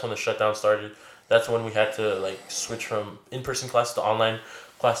whatever. That's when the shutdown started. That's when we had to like switch from in-person classes to online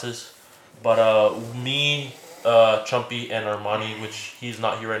classes. But me, Chumpy, and Armani, which he's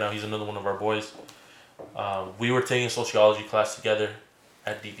not here right now, he's another one of our boys. We were taking a sociology class together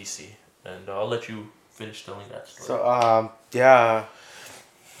at DVC, and I'll let you finish telling that story. So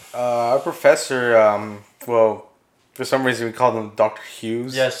our professor, for some reason we called him Dr.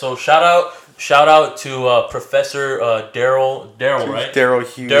 Hughes. Yeah. So shout out to Professor Daryl, right? Daryl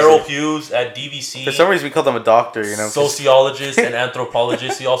Hughes. Daryl Hughes at DVC. For some reason we called him a doctor, you know. Sociologist and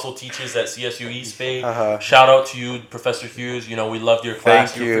anthropologist. He also teaches at CSU East Bay. Shout out to you, Professor Hughes. You know, we loved your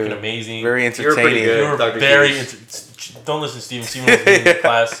class. Thank you were you. freaking amazing. Very entertaining. You were very don't listen to Steven. Steven was in the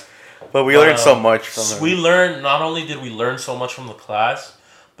class. But we learned so much from him. We learned, not only did we learn so much from the class,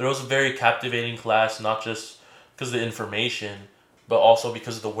 but it was a very captivating class, not just because of the information, but also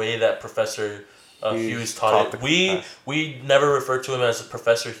because of the way that Professor Hughes taught it. We never referred to him as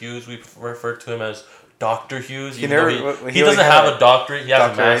Professor Hughes. We referred to him as Dr. Hughes. He doesn't have a doctorate. He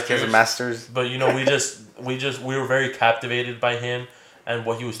has a master's. He has a master's. But we were very captivated by him and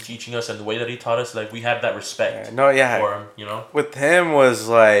what he was teaching us and the way that he taught us. Like, we had that respect for him. You know. With him was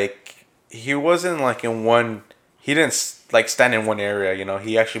like, he wasn't like in one. He didn't like stand in one area. You know,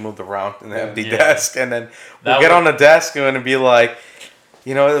 he actually moved around in the empty desk, and then we'll get on the desk and it'd be like,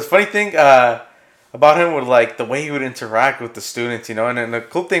 you know, the funny thing. about him was like the way he would interact with the students, you know. And then the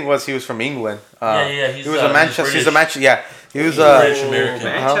cool thing was he was from England. He's he was a Manchester. He's a Manchester. Yeah, he was British American.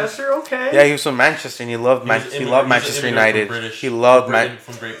 Manchester, okay. Yeah, he was from Manchester, and he loved Manchester United. He loved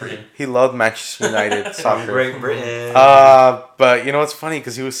from Great Britain. He loved Manchester United soccer. Great Britain. But you know what's funny?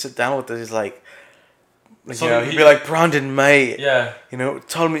 Because he would sit down with us. He's like, So you know, he'd be like, Brandon, mate. Yeah. You know,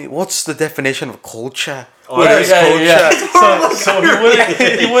 tell me what's the definition of culture? Oh, What is culture? So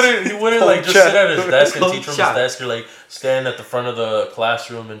he wouldn't like just sit at his desk and teach from his Culture. desk or like stand at the front of the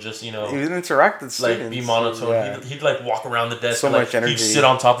classroom and just, you know, He would interact with like students. be monotone. Yeah. He'd like walk around the desk. So and, like, much energy. He'd sit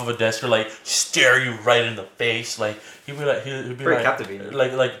on top of a desk or like stare you right in the face. Like he'd be like he'd be Very like captivating.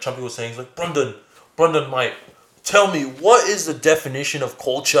 like Chumpy was saying. He's like Brendan, Mike, tell me what is the definition of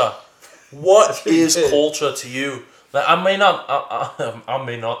culture? What is culture to you? Like I may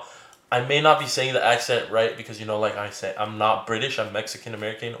not be saying the accent right because you know, like I said, I'm not British. I'm Mexican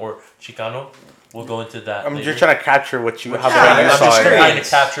American or Chicano. We'll go into that. I'm later. just trying to capture how I'm you just saw it. trying to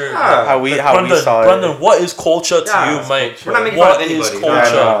capture How we Brendan, saw it. Brendan, what is culture to Yeah, you, Mike? We're not making What fun of is anybody.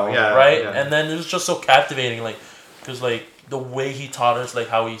 culture, Yeah, I know. Yeah, right? yeah. And then it was just so captivating, like, because like the way he taught us, like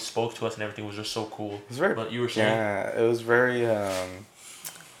how he spoke to us and everything was just so cool. It was very, But you were saying, yeah, it was very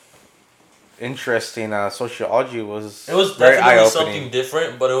interesting. Sociology was it was very definitely eye-opening. something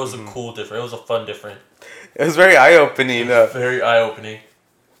different, but it was a cool different. It was a fun different. It was very eye-opening. Very eye opening.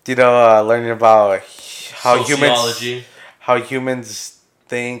 You know, learning about how Sociology, humans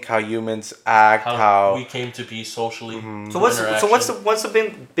think, how humans act, how we came to be socially. So what's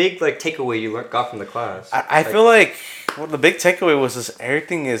the big like takeaway you got from the class? I feel like the big takeaway was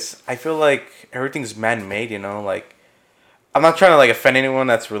I feel like everything's man-made, you know, like I'm not trying to like offend anyone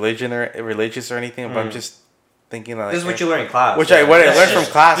that's religious or anything, but I'm just thinking like This is what you learn in class. what I learned from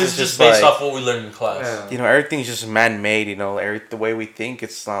class This is is just just based like, off what we learned in class. Yeah. you know, everything's just man-made, you know, the way we think,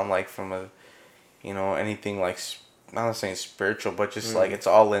 it's not like from a, you know, anything like, not saying spiritual, but just like it's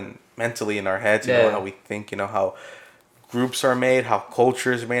all in mentally in our heads, you know, Yeah. how we think, you know, how groups are made, how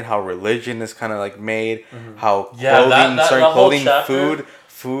culture is made, how religion is kind of like made, how Yeah, clothing, that certain whole clothing, chapter-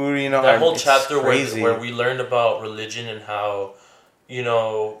 food, you know, That whole it's chapter crazy. where we learned about religion and how, you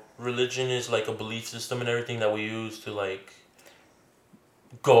know, religion is like a belief system and everything that we use to like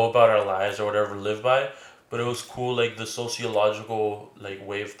go about our lives or whatever, live by. But it was cool, like the sociological like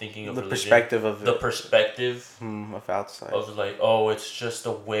way of thinking of the religion. perspective of The it, perspective of outside. of like, oh, it's just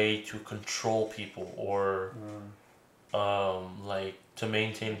a way to control people or like to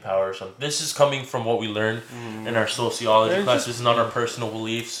maintain power or something. This is coming from what we learned in our sociology There's class. just- This is not our personal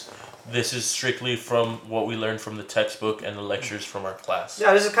beliefs. This is strictly from what we learned from the textbook and the lectures from our class.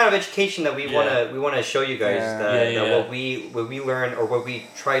 Yeah, this is kind of education that we Yeah. wanna show you guys Yeah. that, Yeah, that yeah. what we learn or what we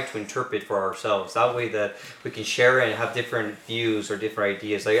try to interpret for ourselves. That way that we can share it and have different views or different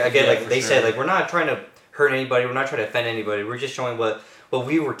ideas. Like again, Yeah, like for they said, sure. like we're not trying to hurt anybody. We're not trying to offend anybody. We're just showing what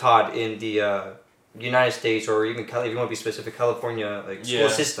we were taught in the United States or even if you want to be specific, California like school Yeah.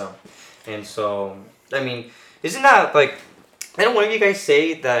 system. And so I mean, isn't that like? Didn't one of you guys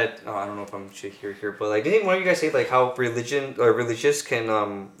say that? Oh, I don't know if I'm should hear here, but like, didn't one of you guys say like how religion or religious can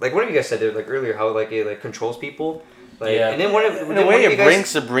like one of you guys said it like earlier how like it like controls people, like Yeah. and then one of In then a one way, of you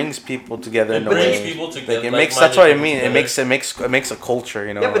guys, it brings people together. It In a brings way, people together. like it makes. That's what I mean. Together. It makes a culture.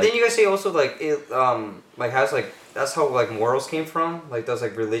 You know. yeah, but like, then you guys say also like it like has like that's how like morals came from like those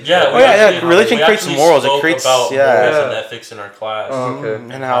like religion. Yeah, Oh, we yeah, actually- religion we creates actually morals. It spoke creates- about yeah. morals and Yeah. ethics in our class. Oh, okay.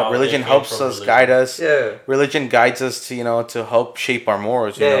 and how How religion they came helps from us, religion. guide us. Yeah. Religion guides us to to help shape our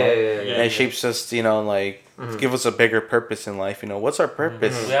morals. You Yeah, know, yeah, yeah, and yeah. it shapes us to like give us a bigger purpose in life. You know, what's our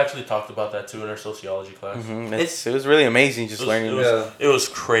purpose? We actually talked about that too in our sociology class. It was really amazing just It was, learning. it, was, it was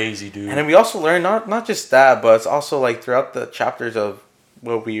crazy, dude. And then we also learned not just that, but it's also like throughout the chapters of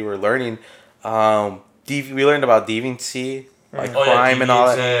what we were learning, we learned about deviancy, like crime and all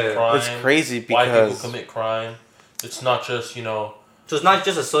that. deviancy, crime, It's crazy why people because commit crime. It's not just So it's not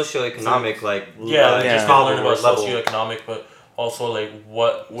just a socioeconomic like just problem learn or about level. socioeconomic, but also like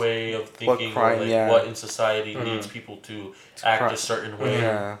what way of thinking crime, or like yeah. what in society leads people to act a certain way.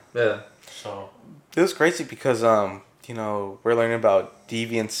 yeah. Yeah. So It was crazy because we're learning about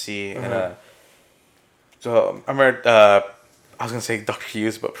deviancy and so I remember I was gonna say Dr.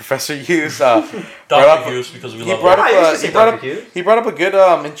 Hughes, but Professor Hughes brought Dr. Hughes because we he love brought him. up Yeah, you should say Dr. Hughes. he brought up a good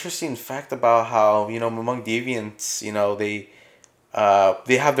interesting fact about how among deviants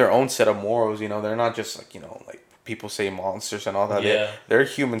they have their own set of morals. They're not just like people say monsters and all that. Yeah. They're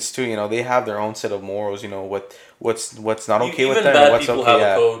humans too. They have their own set of morals. What's not okay with Even them, bad and what's people okay. have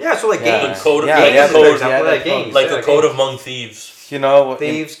Yeah. a code. Yeah, so like Yeah. gangs. The code of Yeah, gangs, yeah, the for code, example, yeah, like gangs. like yeah, a code gangs. among thieves.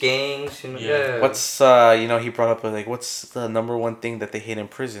 Thieves, gangs, Yeah. What's he brought up like what's the number one thing that they hate in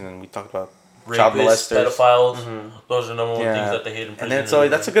prison, and we talked about child rapists, molesters. pedophiles. Mhm. Those are number one Yeah. things that they hate in prison. And then so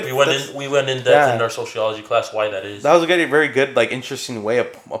that's a good. We went in depth yeah. in our sociology class why that is. That was a very good, like, interesting way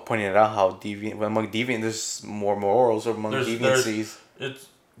of pointing it out. How among deviant, there's more morals among There's- deviancies. It's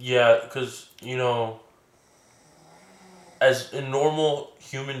because as in normal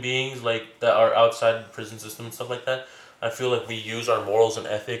human beings like that are outside the prison system and stuff like that, I feel like we use our morals and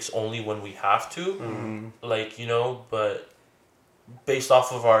ethics only when we have to. Mm-hmm. Like, but based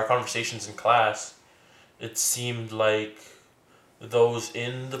off of our conversations in class, it seemed like those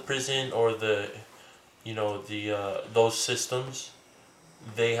in the prison or those systems,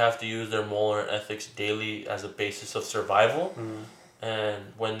 they have to use their moral and ethics daily as a basis of survival.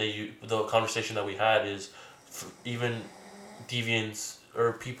 And when the conversation that we had is even deviants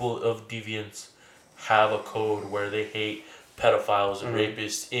or people of deviance have a code where they hate pedophiles and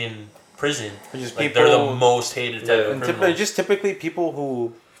rapists in prison. Just Like people, they're the most hated type of and criminals. just typically people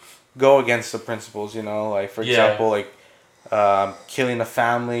who go against the principles. Like, for Yeah. example, like killing a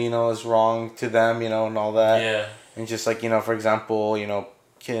family, is wrong to them, and all that. Yeah. And just like, for example,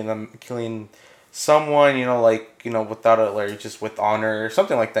 killing someone, without just with honor or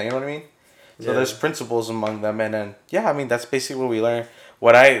something like that. You know what I mean? So Yeah. there's principles among them, and then that's basically what we learn.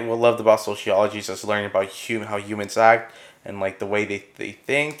 What I loved about sociology is just learning about how humans act and like the way they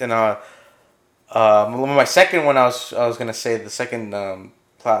think. And my second one, I was gonna say the second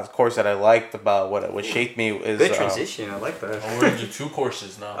course that I liked about what shaped me is Good transition. I like that. Oh, we're gonna do 2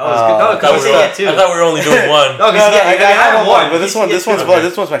 courses now. Oh, it's good. No, I, thought because we you were, get two. I thought we were only doing one. No, because I have one, but this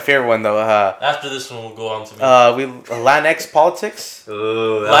one's my favorite one though. After this one, we'll go on to me. Latinx politics.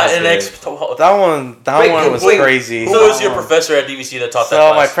 Ooh, Latinx. That one was wait, crazy. Who was your professor at DVC that taught that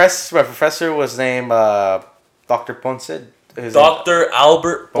So class? my professor was named Dr. Ponce. Dr.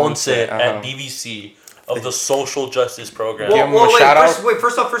 Albert Ponce Ponce, at DVC of the Social Justice Program. Give him a shout out.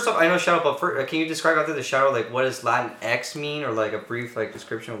 First off, I know shout out, but can you describe after the shout out, like, what does Latinx mean, or like a brief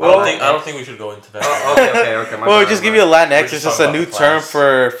description of I Latinx? don't think we should go into that. Oh, okay. My Well, bad, just my give you a bad. Latinx. We're It's just just a talking new about the term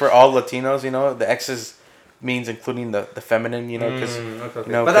class. for all Latinos. The X's means including the feminine. Because Okay.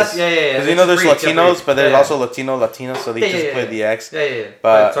 No, But that's 'cause- yeah. because It's there's brief, yeah, Latinos, brief. but there's Yeah. also Latinos, so they Yeah, just yeah, play yeah. the X. Yeah.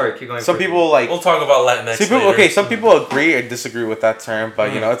 But sorry, keep going. Some people like. We'll talk about Latinx later. Some people agree or disagree with that term, but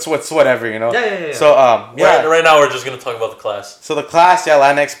it's whatever. Yeah. So Right now, we're just gonna talk about the class. So the class,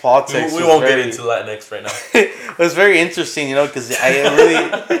 Latinx politics. We was won't get very- into Latinx right now. It was very interesting, because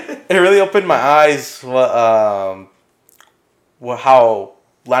it really opened my eyes. How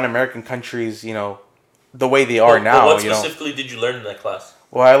Latin American countries, the way they are now. What specifically did you learn in that class?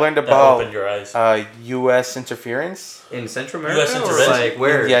 Well, I learned That about opened your eyes. U.S. interference. In Central America, US or intervention? like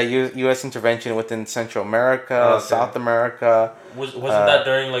where? Yeah, U.S. intervention within Central America, Oh, okay. South America. Wasn't that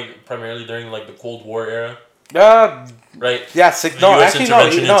primarily during the Cold War era, Uh, right? yeah, The U.S.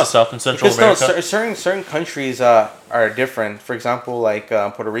 intervention into South and Central Because America. certain countries are different. For example, like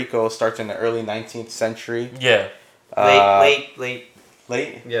Puerto Rico starts in the early 19th century. Yeah, Late.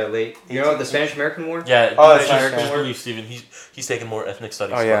 Late. Yeah, late. You know the Spanish American War? yeah. Oh, just, that's just right. believe Steven. He's taken more ethnic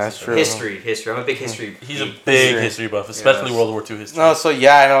studies. Oh, yeah, classes that's than true. me. History. I'm a big history. He's a geek. big History. history buff, especially Yes. World War II history. No, so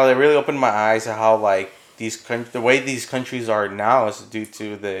I know it really opened my eyes to how the way these countries are now is due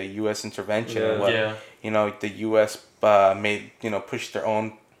to the U.S. intervention. And what, Yeah. the U.S. Made push their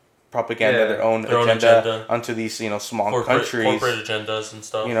own propaganda, Yeah. their own Their own agenda agenda. onto these small corporate countries. agendas and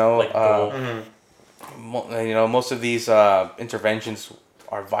stuff. You know, like Dole. Most of these interventions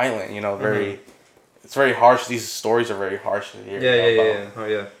are violent. Very. It's very harsh. These stories are very harsh to hear. Yeah. Oh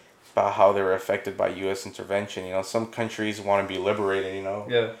yeah. About how they were affected by U.S. intervention. Some countries want to be liberated.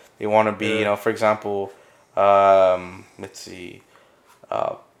 Yeah. They want to be. Yeah. For example, let's see.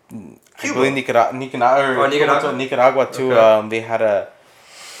 I Cuba. believe Nicaragua. Nicaragua too. Okay. They had a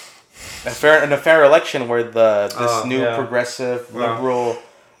fair election where this new yeah. progressive Wow. liberal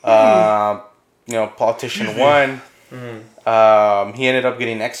politician won. He ended up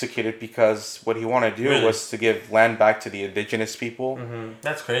getting executed because what he wanted to do Really? was to give land back to the indigenous people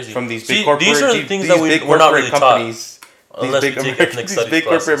That's crazy. from these See, big corporate. these are the things these that big we're not corporate really taught. companies. Unless we take ethnic These studies big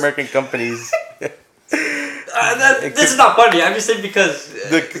corporate classes. American companies. This is not funny. I'm just saying because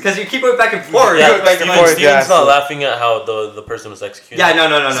you keep going back and forth. Yeah, Go back and forth, Steven's yeah, not so- laughing at how the person was executed. Yeah,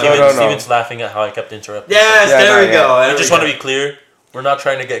 no. Steven's laughing at how I kept interrupting. Yes, Yeah, there no, we yeah. go. I just want to be clear. We're not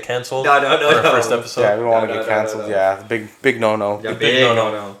trying to get canceled. No. on our first episode. Yeah, we don't want to No, get no, canceled. no, no. Yeah, big no. Yeah, Big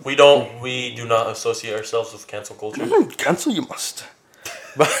big no. We do not associate ourselves with cancel culture. Cancel you must.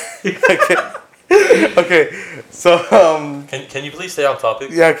 But okay. So Can you please stay on topic?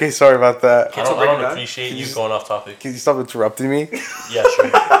 yeah, okay, sorry about that. I Cancel don't Breaking Bad? appreciate you going off topic. Can you stop interrupting me? Yeah, sure.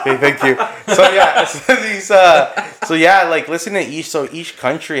 Okay, thank you. So yeah, listening to each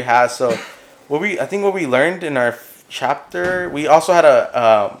country has what we learned in our chapter, we also had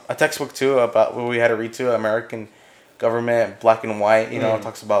a textbook too about what we had to read to American government, black and white. You know, it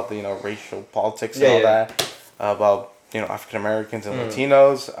talks about the racial politics and all that, about African Americans and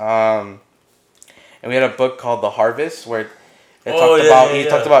Latinos. And we had a book called The Harvest where it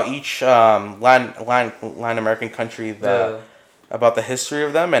talked about each Latin American country about the history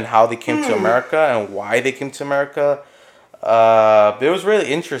of them and how they came to America and why they came to America. It was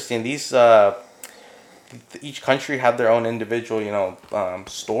really interesting. These each country had their own individual,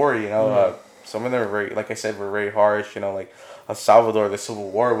 story. Some of them were very, like I said, were very harsh. Like El Salvador, the Civil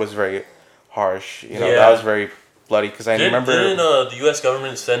War was very harsh. That was very bloody because I remember. Didn't the U.S.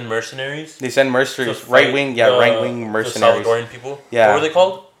 government send mercenaries? They send mercenaries, right wing mercenaries. The Salvadoran people. Yeah. What were they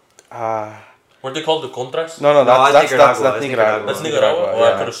called? Were they called the Contras? No, that's Nicaragua. That's Nicaragua. Oh,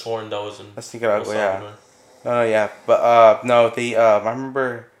 I could have sworn that was in. That's Nicaragua. Yeah. No, yeah, but no, they. I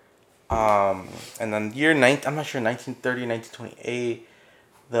remember. And then I'm not sure, 1930, 1928,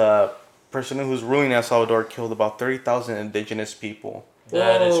 the person who was ruling El Salvador killed about 30,000 indigenous people.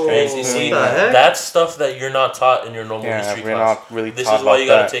 That is crazy. See, that's stuff that you're not taught in your normal history class. Not really this taught is why you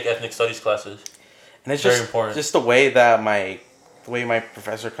got that. to take ethnic studies classes. And it's very just important. Just the way that my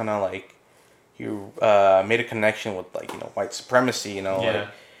professor kind of like he made a connection with white supremacy. Like,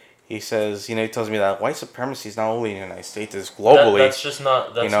 he says, he tells me that white supremacy is not only in the United States, it's globally. That's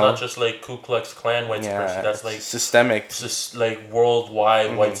not just like Ku Klux Klan white supremacy. That's like systemic. Just like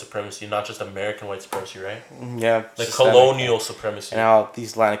worldwide white supremacy, not just American white supremacy, right? Yeah. Like colonial supremacy. And how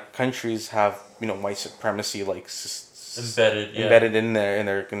these Atlantic countries have, white supremacy like embedded in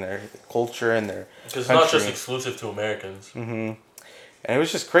their culture and their because it's not just exclusive to Americans. And it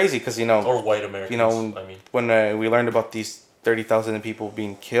was just crazy because or white Americans. When we learned about these 30,000 people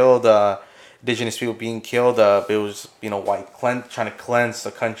being killed, indigenous people being killed, it was white trying to cleanse the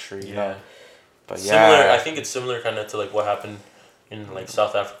country. But similar. I think it's similar kind of to like what happened in like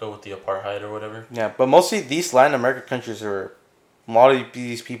South Africa with the apartheid or whatever. Yeah, but mostly these Latin American countries a lot of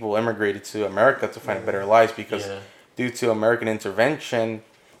these people immigrated to America to find better lives because due to American intervention,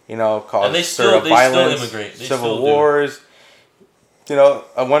 caused violence, immigrate. civil wars.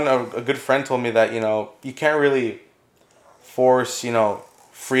 A good friend told me that you can't really force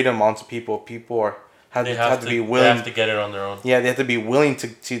freedom onto people. People have to be willing. They have to get it on their own. Yeah, they have to be willing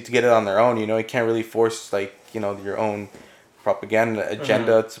to get it on their own. You can't really force your own propaganda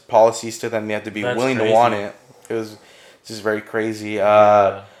agenda to policies to them. They have to be willing to want it. It was just very crazy.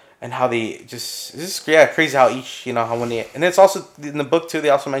 And how they crazy how each how when they, and it's also in the book too. They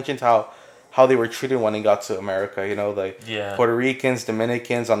also mentioned how they were treated when they got to America. Puerto Ricans,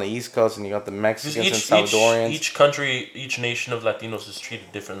 Dominicans on the East Coast, and you got the Mexicans and Salvadorians. Each nation of Latinos is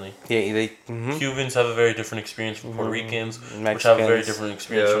treated differently. Yeah, Cubans have a very different experience from Puerto Ricans, which have a very different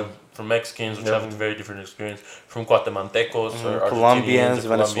experience from Mexicans, which have a very different experience from Guatemaltecos or Colombians,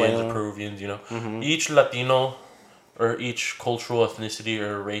 Venezuelans, or Peruvians. Each Latino or each cultural ethnicity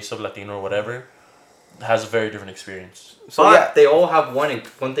or race of Latino or whatever has a very different experience. But they all have one thing in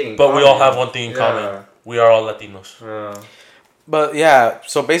common. But we all have one thing in common. We are all Latinos. But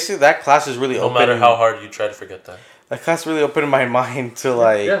so basically that class is really open. No matter how hard you try to forget that. That class really opened my mind to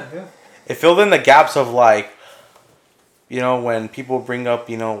it filled in the gaps of when people bring up,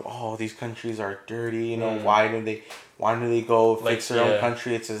 these countries are dirty, why do they go fix their own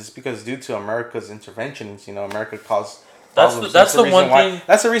country? It's because due to America's interventions, America caused problems. That's the one thing.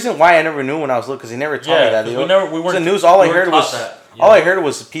 That's the reason why I never knew when I was little, because they never taught me that. We weren't. The news, all I heard was that. All I heard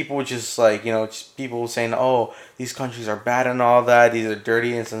was people just just people saying, "Oh, these countries are bad and all that. These are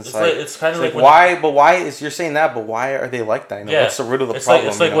dirty." And it's kind of like why? But why is you're saying that? But why are they like that? What's the root of the problem? You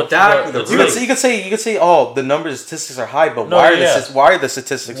could say, "Oh, the numbers statistics are high," but why are the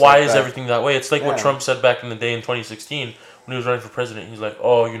statistics? Why is everything that way? It's like what Trump said back in the day in 2016 when he was running for president. He's like,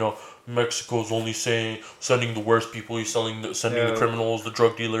 "Oh, Mexico's only sending the worst people. He's sending the criminals, the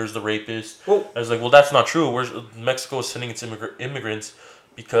drug dealers, the rapists." Well, I was like, well, that's not true. Mexico is sending its immigrants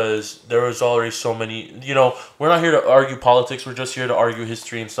because there was already so many. We're not here to argue politics. We're just here to argue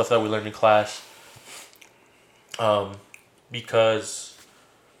history and stuff that we learned in class. Because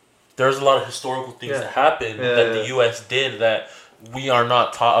there's a lot of historical things that happened that the U.S. did that we are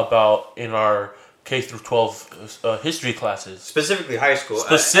not taught about in our K through 12 history classes. Specifically high school.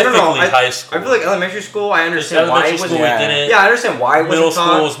 High school. I feel like elementary school, I understand why it wasn't. Yeah, I understand why it wasn't Middle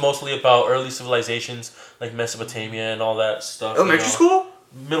school was mostly about early civilizations like Mesopotamia and all that stuff. Elementary school?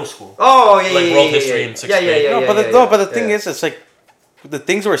 Middle school. Oh, yeah, like world history in 6th grade. But the thing is, it's like the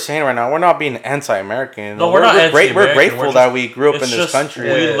things we're saying right now, we're not being anti-American. No, we're not anti-American. We're grateful that we grew up in this country.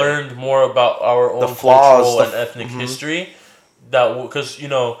 We learned more about our own cultural and ethnic history. Because,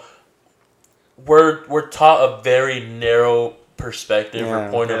 we're taught a very narrow perspective or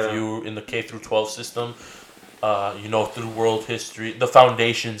Yeah. point of view in the K through 12 system. Through world history, the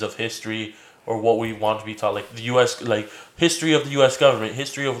foundations of history, or what we want to be taught, like the U.S., like history of the U.S. government,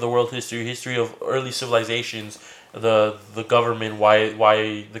 history of the world history of early civilizations, the government,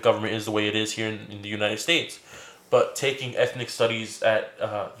 why the government is the way it is here in the United States. But taking ethnic studies at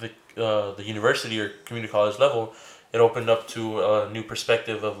the university or community college level, it opened up to a new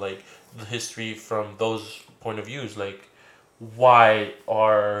perspective of like the history from those point of views, like why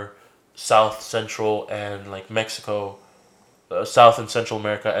are South Central and like Mexico, South and Central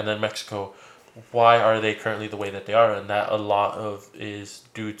America, and then Mexico, why are they currently the way that they are? And that a lot of is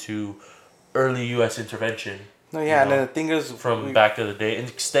due to early U.S. intervention. No, yeah, and then the thing is, from back to the day and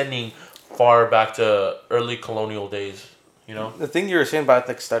extending far back to early colonial days. The thing you were saying about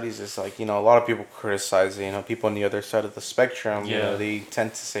ethnic studies is like, a lot of people criticize it. People on the other side of the spectrum, they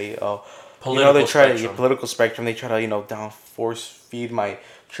tend to say, oh, they try to political spectrum. They try to force feed my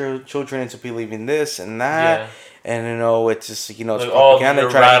children into believing this and that, and it's just it's like propaganda.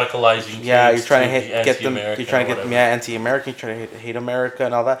 You're radicalizing. You're trying to get them. You're trying to get them anti-American. You're trying to hate America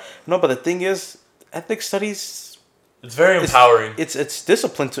and all that. No, but the thing is, ethnic studies. It's very empowering. It's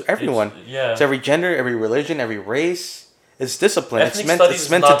discipline to everyone. It's every gender, every religion, every race. It's discipline. Ethnic it's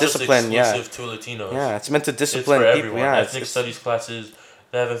meant to discipline. Exclusive to Latinos. Yeah, it's meant to discipline it's for people. Everyone. Yeah, ethnic studies classes.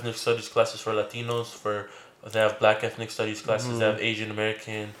 They have ethnic studies classes for Latinos. They have Black ethnic studies classes. They have Asian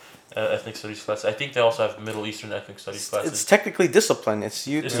American ethnic studies classes. I think they also have Middle Eastern ethnic studies classes. It's technically discipline. It's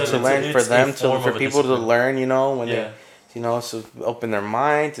learn for them for people to learn. When they so open their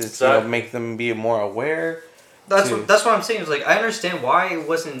minds. It's make them be more aware. That's what I'm saying. Is like I understand why it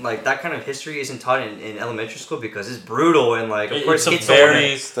wasn't like that kind of history isn't taught in elementary school because it's brutal and like of course it's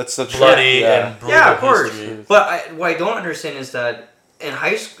that's the bloody and brutal of course. History. But what I don't understand is that in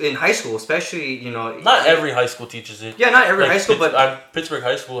high school, especially not every high school teaches it. Yeah, not every high school, but Pittsburgh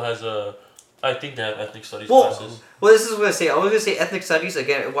High School has I think they have ethnic studies classes. Well, this is what I say. I was gonna say ethnic studies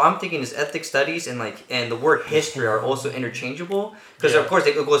again. What I'm thinking is ethnic studies and the word history are also interchangeable because of course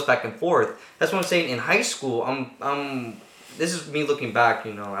it goes back and forth. That's what I'm saying. In high school, this is me looking back.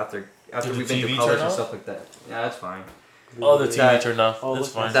 After we've been to college and stuff like that. Yeah, that's fine. Oh, the TV turned off. That's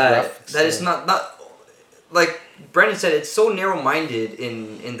fine. That is not like Brandon said. It's so narrow-minded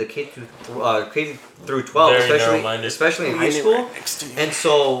in the K through 12, especially in high school, and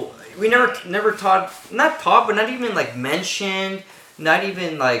so. We never taught, but not even like mentioned, not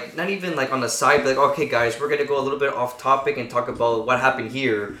even like on the side, like, okay guys, we're gonna go a little bit off topic and talk about what happened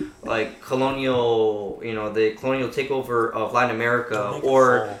here, like colonial, the colonial takeover of Latin America,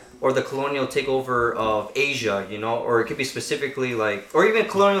 or the colonial takeover of Asia, or it could be specifically like, or even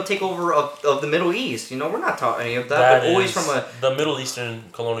colonial takeover of the Middle East, we're not taught any of that, but always from the Middle Eastern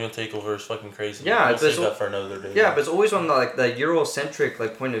colonial takeover is fucking crazy. Yeah, we'll save that for another day. Yeah, but it's always on the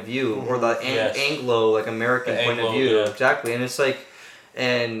Eurocentric point of view, or the Anglo American point of view, exactly, and it's like.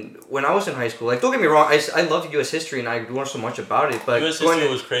 And when I was in high school, like, don't get me wrong, I love U.S. history and I learned so much about it. But U.S. history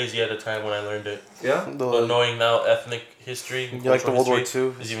was crazy at the time when I learned it. Yeah. But knowing now ethnic history, like the World War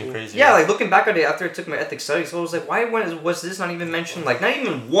II, is even crazy. Yeah, like looking back at it after I took my ethnic studies, I was like, why was this not even mentioned? Like, not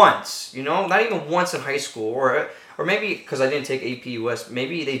even once, not even once in high school, or maybe because I didn't take AP US,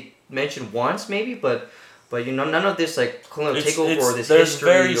 maybe they mentioned once, maybe, but none of this like colonial takeover or this there's history.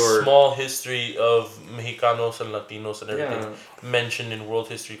 There's very small history of Mexicanos and Latinos and everything mentioned in world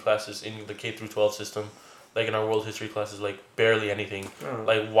history classes in the K through 12 system. Like in our world history classes, like barely anything. Oh.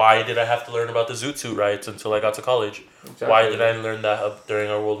 Like why did I have to learn about the Zoot Suit riots until I got to college? Exactly. Why did I learn that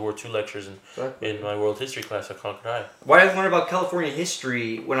during our World War II lectures in my world history class at Concord High? Why did I learn about California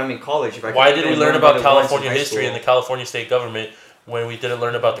history when I'm in college? Why did we learn about California history and the California state government when we didn't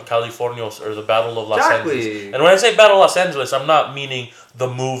learn about the Californios or the Battle of Los Angeles? And when I say Battle of Los Angeles, I'm not meaning the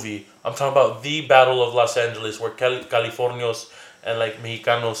movie. I'm talking about the Battle of Los Angeles, where Californios and like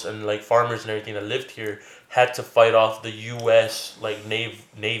Mexicanos and like farmers and everything that lived here had to fight off the U.S. like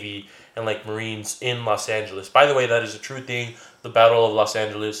Navy and like Marines in Los Angeles. By the way, that is a true thing. The Battle of Los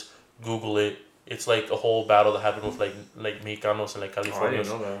Angeles, Google it. It's like a whole battle that happened with like Mexicanos and like Californios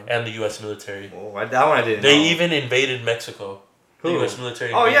and the U.S. military. Oh, that one I didn't know. They even invaded Mexico. The U.S.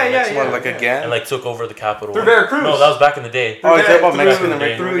 military. Oh yeah. Like again, and like took over the capital. Through Veracruz. No, that was back in the day. Oh, is that about Mexican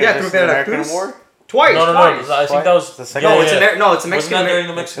through Veracruz War? Twice. No. I think that was the second. It's a Mexican. Wasn't that during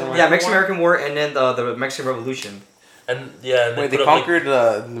the Mexican War? Yeah, Mexican American War, and then the Mexican Revolution. And wait, they conquered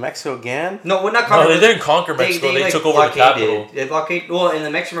Mexico again? No, not conquered. No, they didn't conquer Mexico. They took over the capital. They blockaded. Well, in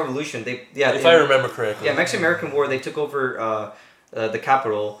the Mexican Revolution, if I remember correctly. Yeah, Mexican American War, they took over the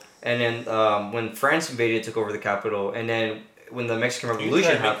capital, and then when France invaded, took over the capital, and then when the Mexican You can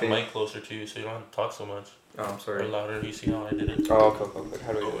Revolution try to make the happened. mic closer to you so you don't have to talk so much. Oh, I'm Or sorry. louder. You see how I did it? Oh, okay.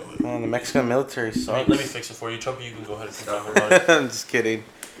 How do I do it? Man, the Mexican military sucks. Let me fix it for you. Chunky, you can go ahead and talk about it. I'm just kidding.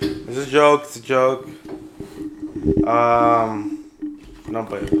 It's a joke. It's a joke. No,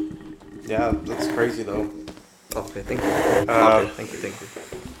 but yeah, that's crazy though. Okay, thank you. Uh, Thank you.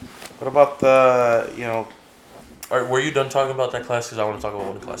 What about the Alright, were you done talking about that class? Because I want to talk about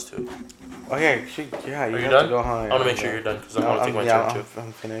one in class too. Oh yeah, you Are you have done? to go home. I want to make sure you're done because I want to take my turn too.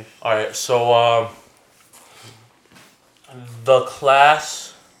 I'm finished. Alright, so the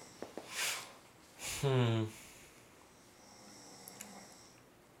class.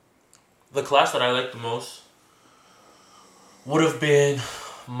 The class that I liked the most would have been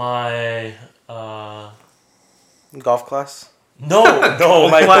my Golf class. no,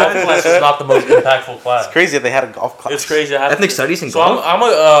 my golf class was not the most impactful class. It's crazy that they had a golf class. It's crazy. I had Ethnic studies and So golf. I'm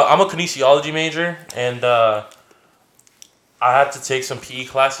a kinesiology major, and I had to take some PE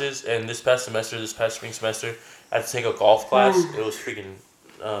classes. And this past spring semester, I had to take a golf class. It was freaking.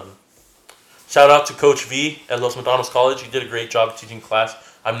 Shout out to Coach V at Los Matanos College. He did a great job teaching class.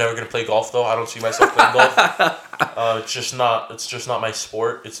 I'm never gonna play golf though. I don't see myself playing golf. It's just not my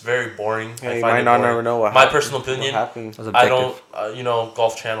sport. It's very boring. Yeah, I you find might it not boring. never know what My happened. personal What opinion. happened? That's I objective. don't,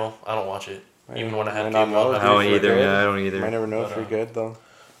 Golf Channel. I don't watch it. Even when I had Might cable, not know, I I had don't to- either. good. Yeah, I don't You might either. never know But, if you're good though.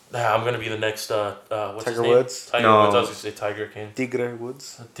 Nah, I'm gonna be the next. What's his Tiger name? Woods? Tiger No. Woods. I was gonna say Tiger King. Tigre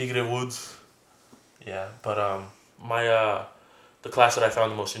Woods. Tigre Woods. Yeah, but my the class that I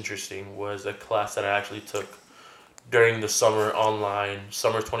found the most interesting was a class that I actually took during the summer online,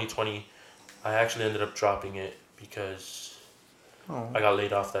 summer 2020. I actually ended up dropping it because I got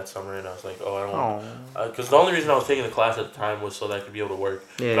laid off that summer, and I was like, oh, I don't want. Because the only reason I was taking the class at the time was so that I could be able to work.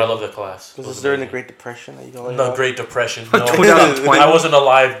 Yeah. But I love that class. Was It this during the amazing. Great Depression that you got laid The off? Great Depression. No, 2020. I wasn't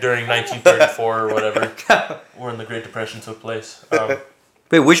alive during 1934 or whatever, when the Great Depression took place.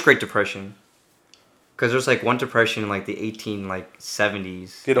 Wait, which Great Depression? Because there's like one depression in like the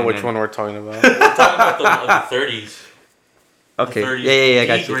 70s. You know and which then- one we're talking about. We're talking about the 30s. Okay. The 30s, Yeah, I the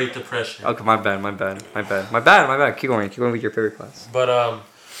got you. Great Depression. Okay, my bad. Keep going with your favorite class. But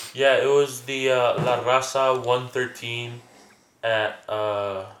yeah, it was the La Raza 113 at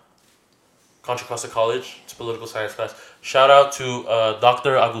Contra Costa College. It's a political science class. Shout out to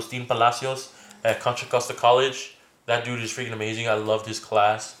Dr. Agustin Palacios at Contra Costa College. That dude is freaking amazing. I loved his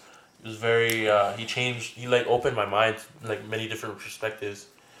class. It was very he like opened my mind like many different perspectives.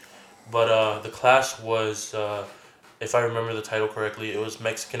 But the class was if I remember the title correctly, it was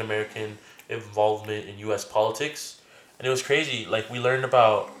Mexican American involvement in U.S. politics. And it was crazy. Like, we learned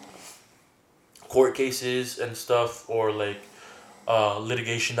about court cases and stuff, or like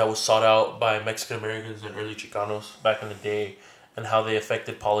litigation that was sought out by Mexican Americans and early Chicanos back in the day, and how they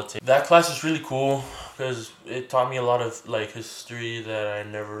affected politics. That class was really cool because it taught me a lot of like history that I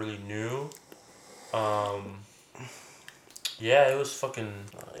never really knew. Yeah, it was fucking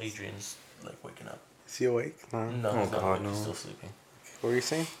Adrian's like waking up. Is he awake? No. No, Oh, he's not God, awake. He's no. still sleeping. What were you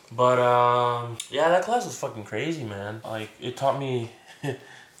saying? But yeah, that class was fucking crazy, man. Like, it taught me.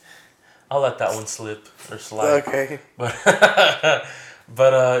 I'll let that one slip or slide. Okay.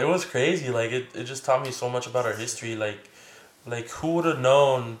 But it was crazy. Like, it just taught me so much about our history. Like who would have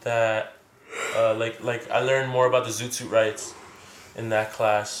known that? Like I learned more about the Zoot Suit rights in that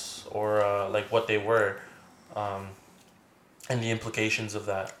class, or like what they were, and the implications of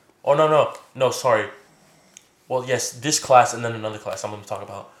that. Oh no, sorry. Well, yes, this class and then another class I'm going to talk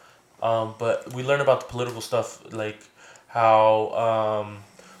about. But we learned about the political stuff, like how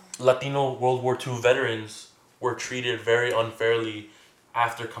Latino World War II veterans were treated very unfairly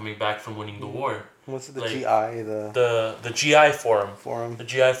after coming back from winning the war. What's it? The Like, GI? The GI Forum. Forum. The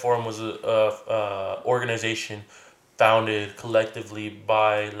GI Forum was a organization founded collectively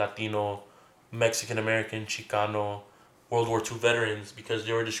by Latino, Mexican American, Chicano, World War II veterans because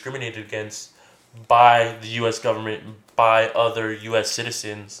they were discriminated against by the U.S. government, by other U.S.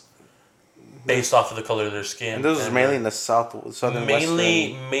 citizens, based off of the color of their skin. And this was mainly in the southern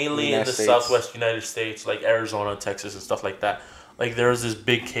mainly United in the States. Southwest United States, like Arizona, Texas, and stuff like that. Like, there was this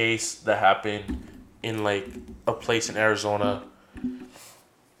big case that happened in like a place in Arizona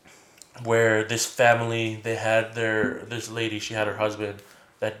where this family, they had this lady, she had her husband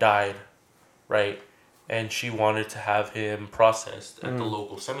that died, right? And she wanted to have him processed at the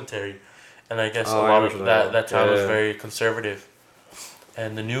local cemetery. And I guess a Oh, I lot of remember that town was Yeah. very conservative.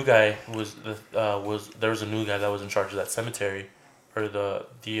 And the new guy there was a new guy that was in charge of that cemetery, or the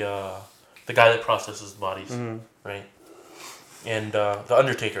guy that processes the bodies, right? and the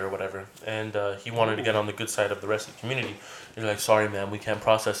Undertaker or whatever, and he wanted to get on the good side of the rest of the community. They're like, sorry man, we can't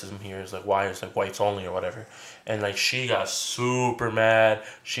process him here. It's like, why? It's like whites only or whatever. And like she got super mad.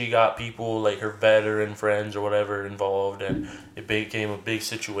 She got people like her veteran friends or whatever involved, and it became a big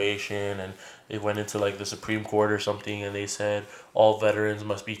situation. And it went into like the Supreme Court or something, and they said all veterans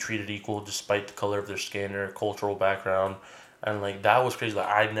must be treated equal despite the color of their skin or cultural background. And like that was crazy. Like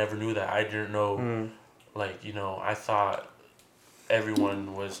I never knew that. I didn't know. Like I thought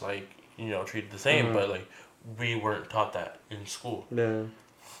everyone was like treated the same, but like we weren't taught that in school. Yeah.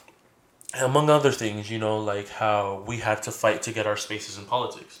 And among other things, like how we had to fight to get our spaces in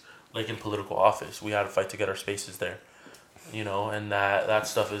politics, like in political office, we had to fight to get our spaces there. And that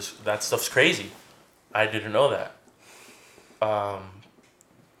stuff's crazy. I didn't know that.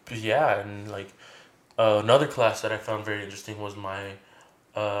 But yeah, and like another class that I found very interesting was my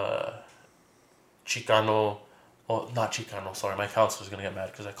Chicano. Well, not Chicano, sorry. My counselor's going to get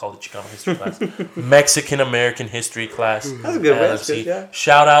mad because I called it Chicano history class. Mexican-American history class. That's a good way. at That's good, LMC. yeah.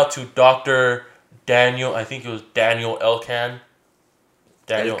 Shout out to Dr. Daniel, I think it was Daniel Elkan.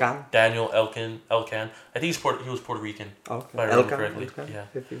 Elkan? Daniel Elkan. I think he was Puerto Rican, Okay. if I remember correctly. Yeah.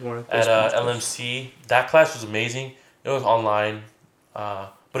 If you want to At LMC. That class was amazing. It was online,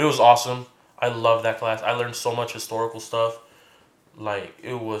 but it was awesome. I love that class. I learned so much historical stuff. Like,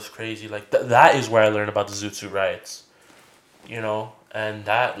 it was crazy. Like, that is where I learned about the Zoot Suit riots. And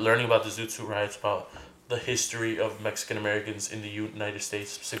learning about the Zoot Suit riots, about the history of Mexican Americans in the United States,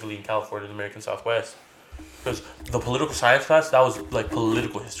 specifically in California, the American Southwest. Because the political science class, that was, like,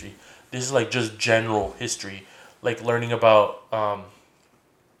 political history. This is, like, just general history. Like, learning about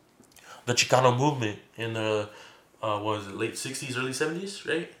the Chicano movement in the, late 60s, early 70s,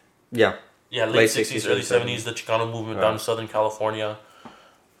 right? Yeah. Yeah, late 60s, early 70s, the Chicano movement down in Southern California.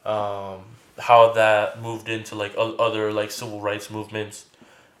 How that moved into, like, other, like, civil rights movements.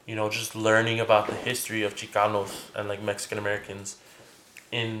 Just learning about the history of Chicanos and, like, Mexican Americans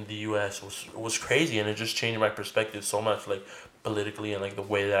in the U.S. was crazy, and it just changed my perspective so much, like, politically and, like, the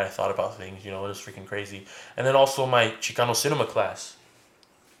way that I thought about things. It was freaking crazy. And then also my Chicano cinema class.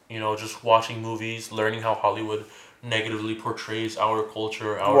 Just watching movies, learning how Hollywood negatively portrays our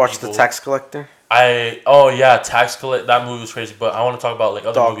culture, our Watch people. The Tax Collector. Tax Collect. That movie was crazy, but I want to talk about like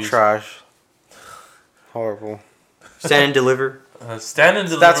other Dog movies. trash. Horrible. Stand and Deliver. Stand and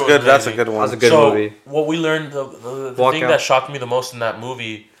Deliver. That's was good. That's a amazing. good one. That's a good So movie. what we learned, the Walk thing Out. that shocked me the most in that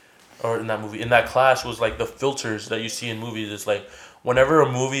class was like the filters that you see in movies. It's like whenever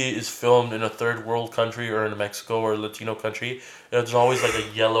a movie is filmed in a third world country or in Mexico or a Latino country, there's always like a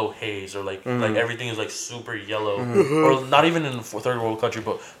yellow haze or like everything is like super yellow, or not even in a third world country,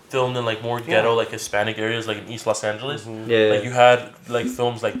 but filmed in like more ghetto, like Hispanic areas, like in East Los Angeles. Yeah. Like you had like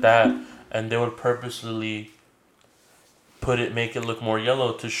films like that, and they would purposely make it look more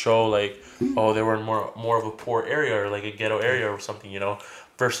yellow to show like, oh, they were in more of a poor area or like a ghetto area or something,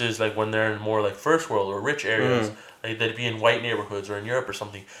 versus like when they're in more like first world or rich areas, like they'd be in white neighborhoods or in Europe or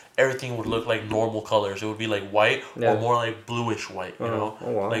something, everything would look like normal colors. It would be like white or more like bluish white, Oh,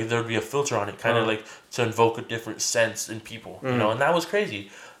 wow. like there'd be a filter on it, kind of like to invoke a different sense in people, and that was crazy.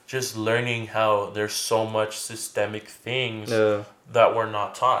 Just learning how there's so much systemic things that we're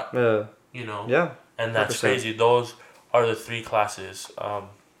not taught, Yeah. and that's 100%. crazy. Those are the three classes.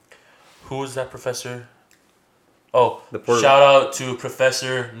 Who was that professor? Oh, shout out to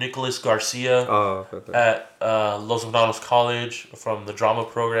Professor Nicholas Garcia at Los Hermanos College from the drama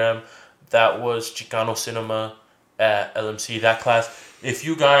program. That was Chicano Cinema at LMC, that class. If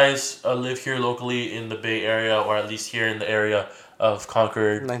you guys live here locally in the Bay Area, or at least here in the area of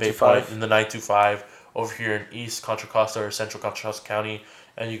Concord, Bay Point, in the 925, over here in East Contra Costa or Central Contra Costa County,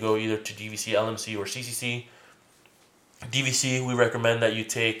 and you go either to DVC, LMC, or CCC. DVC, we recommend that you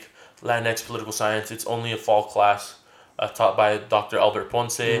take Latinx Political Science. It's only a fall class taught by Dr. Albert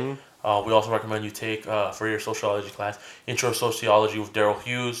Ponce. We also recommend you take, for your sociology class, Intro to Sociology with Daryl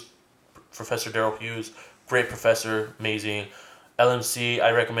Hughes, Professor Daryl Hughes. Great professor, amazing. LMC,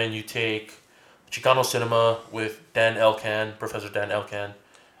 I recommend you take Chicano Cinema with Dan Elkan, Professor Dan Elkan.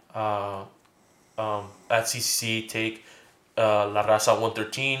 At CCC, take La Raza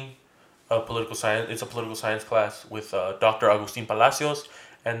 113. Political science. It's a political science class with Dr. Agustin Palacios,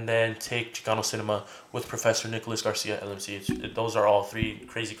 and then take Chicano Cinema with Professor Nicholas Garcia at LMC. Those are all three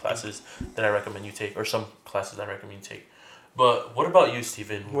crazy classes that I recommend you take, or some classes I recommend you take. But what about you,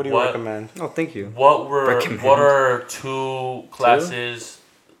 Steven? What do you recommend? Oh, thank you. What are two classes,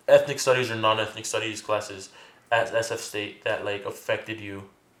 ethnic studies or non-ethnic studies classes at SF State that like affected you,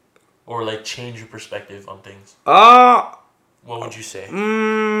 or like changed your perspective on things? What would you say?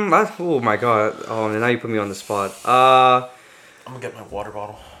 Oh my god. Oh, now you put me on the spot. I'm gonna get my water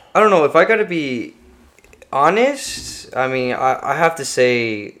bottle. I don't know if I gotta be honest. I mean, I have to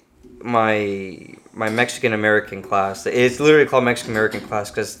say my Mexican American class. It's literally called Mexican American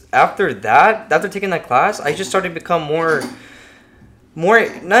class because after taking that class, I just started to become more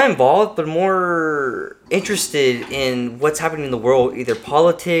not involved, but more interested in what's happening in the world, either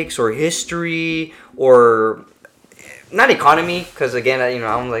politics or history or not economy, because again,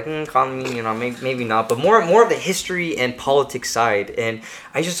 I'm like economy, maybe not, but more of the history and politics side. And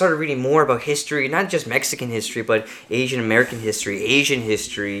I just started reading more about history, not just Mexican history, but Asian American history, Asian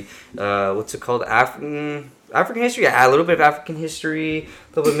history. What's it called? African history. Yeah, a little bit of African history, a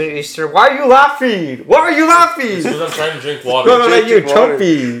little bit of Middle Eastern. Why are you laughing? Why are you laughing? Because I'm trying to drink water. No, you're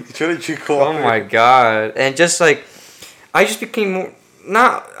chumpy. You're trying to drink water. Oh my god! And just like, I just became more.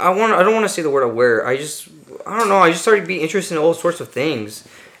 I don't want to say the word aware. I don't know. I just started being interested in all sorts of things.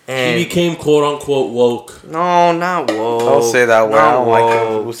 And he became quote unquote woke. No, not woke. Don't say that word. I don't like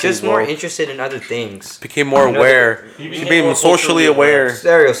it. We'll just say more woke. interested in other things. Became more aware. He Became became socially aware.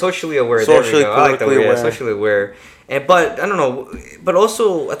 There you go. Socially aware. Socially, there we go. I like that word. politically Yeah, aware. socially aware. But I don't know. But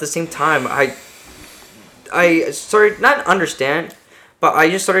also at the same time, I started not understand, but I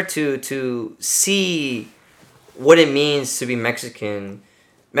just started to see what it means to be Mexican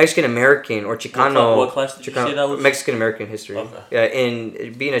American or Chicano. What class did you say that was? Mexican American history. Okay. Yeah,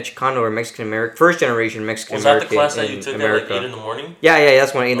 in being a Chicano or Mexican American, first generation Mexican Was that American. the class that you in took America. at like 8 in the morning? Yeah,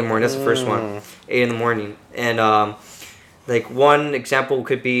 that's one 8 in the morning. That's the first one, 8 in the morning. And like one example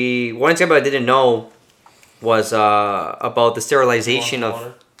I didn't know was about the sterilization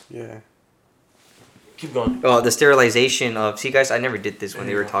of. Yeah. Keep going. Oh, the sterilization of. See, guys, I never did this when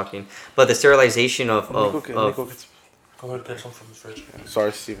they were talking, but the sterilization of. Go ahead, get some from the fridge.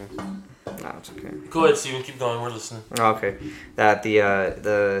 Sorry, Steven. No, it's okay. Go ahead, Steven. Keep going. We're listening. Okay, that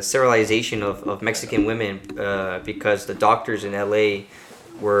the sterilization of Mexican women because the doctors in LA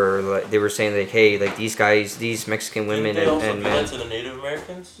they were saying like, hey, like these Mexican women Didn't they also and do men. that to the Native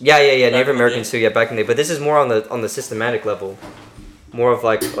Americans? Yeah, Back in Native the Americans day? too. Yeah, back in the day. But this is more on the systematic level, more of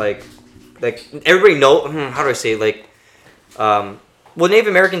like everybody know. How do I say it? Well, Native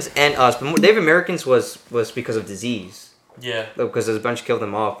Americans and us, but Native Americans was because of disease. Yeah. Because there's a bunch killed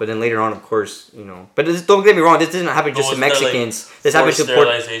them off, but then later on, of course, But don't get me wrong, this didn't happen just to Mexicans. This happened to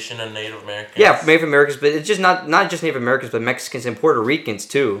sterilization of Native Americans. Yeah, Native Americans, but it's just not just Native Americans, but Mexicans and Puerto Ricans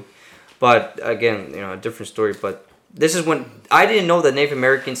too. But again, a different story. But this is when I didn't know that Native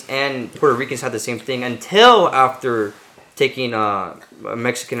Americans and Puerto Ricans had the same thing until after taking a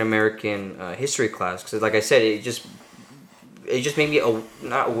Mexican American history class. Because, like I said, it just made me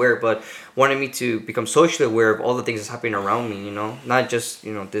not aware, but wanted me to become socially aware of all the things that's happening around me. Not just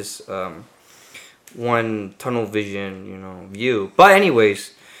this one tunnel vision view. But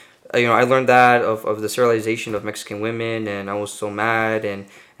anyways, I learned that of the sterilization of Mexican women, and I was so mad and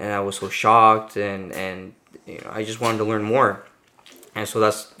I was so shocked, and I just wanted to learn more. And so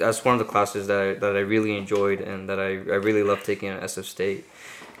that's one of the classes that I really enjoyed and that I really loved taking at SF State.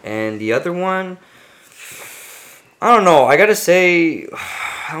 And the other one, I don't know. I gotta say,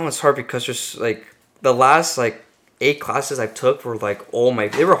 that one's hard because there's the last 8 classes I took were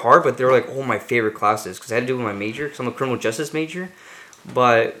they were hard, but they were all my favorite classes because I had to do with my major. Because I'm a criminal justice major,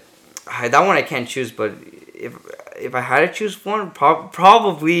 but that one I can't choose. But if I had to choose one,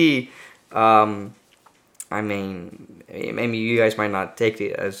 probably, I mean, maybe you guys might not take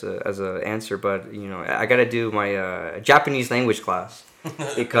it as a answer, but I gotta do my Japanese language class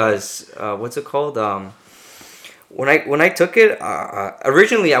because what's it called? When I took it,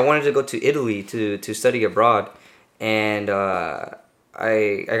 originally I wanted to go to Italy to study abroad, and I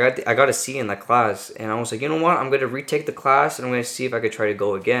got a C in that class, and I was like, you know what, I'm gonna retake the class, and I'm gonna see if I could try to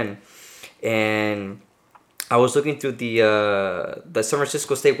go again. And I was looking through the San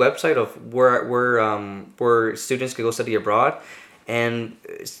Francisco State website of where students could go study abroad, and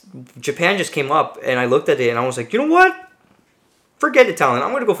Japan just came up, and I looked at it, and I was like, you know what? Forget Italian.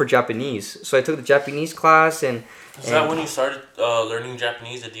 I'm gonna go for Japanese. So I took the Japanese class, and is that when you started learning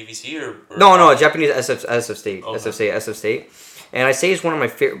Japanese at DVC or no, Japanese SF State, Okay. SF State, and I say it's one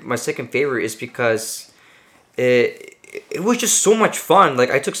of my second favorite is because it was just so much fun.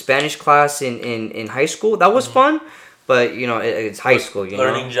 I took Spanish class in high school. That was fun, but it's high school.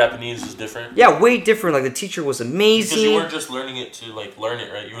 Learning Japanese is different. Yeah, way different. The teacher was amazing. Because you weren't just learning it to learn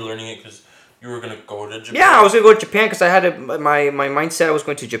it, right? You were learning it because you were gonna go to Japan. Yeah, I was gonna go to Japan because I had my mindset. I was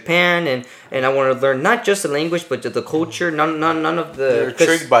going to Japan, and I wanted to learn not just the language but the culture. None of the. You're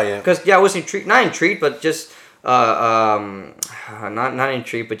intrigued by it. Because I was intrigued, not intrigued, but just not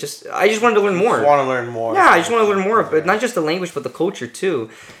intrigued, but just I just wanted to learn more. You want to learn more. Yeah, I just want to learn more, but not just the language, but the culture too.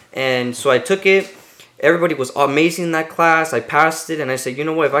 And so I took it, everybody was amazing in that class. I passed it, and I said, you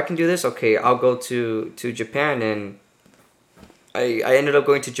know what? If I can do this, okay, I'll go to Japan. And I ended up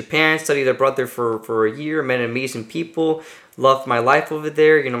going to Japan, studied abroad there for a year, met amazing people, loved my life over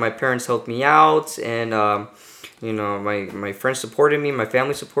there. You know, my parents helped me out, and you know, my friends supported me, my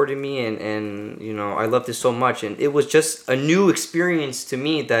family supported me, and you know, I loved it so much. And it was just a new experience to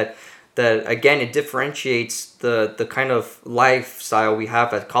me that again, it differentiates the kind of lifestyle we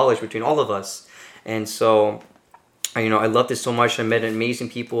have at college between all of us. And so, you know, I loved it so much. I met amazing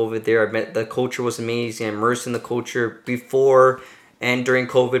people over there. The culture was amazing. I immersed in the culture before and during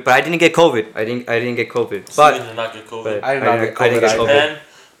COVID, but I didn't get COVID. I didn't get COVID. Steven did not get COVID. But I did not get I didn't get COVID. Japan,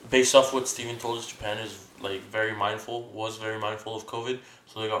 based off what Steven told us, Japan is like very mindful of COVID,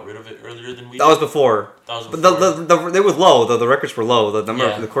 so they got rid of it earlier than we That did. was before. That was But before. it was low. The records were low. The number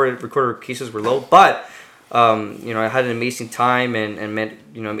Yeah. of recorded cases were low. But you know, I had an amazing time and met,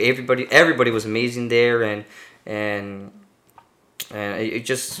 you know, everybody was amazing there, and it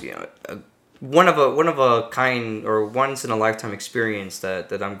just, you know, one of a kind or once in a lifetime experience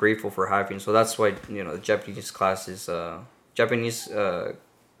that I'm grateful for having. So that's why, you know, the Japanese class is Japanese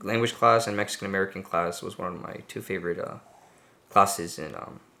language class and Mexican American class was one of my two favorite classes in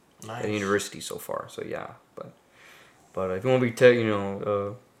Nice. at university so far. So yeah, but if you want to be you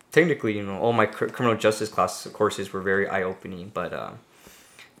know, technically, you know, all my criminal justice courses were very eye opening, but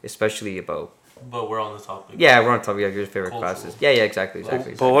especially about, But we're on the topic. yeah, we're on top of your favorite Cultural. classes. Yeah, exactly.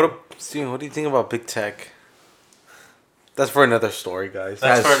 But Steven, what do you think about big tech? That's for another story, guys.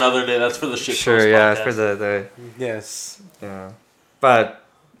 That's That's- for another day. That's for the shit. Sure, post yeah, podcast. for the Yes. yeah, but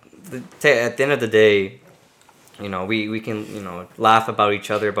at the end of the day, you know, we can, you know, laugh about each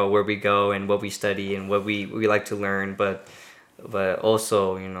other, about where we go and what we study and what we like to learn, but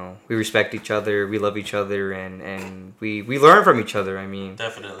also, you know, we respect each other, we love each other, and we learn from each other. I mean,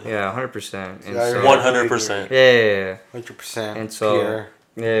 Definitely. yeah, 100%. And Yeah, so, 100%. yeah, 100%. and so Pure.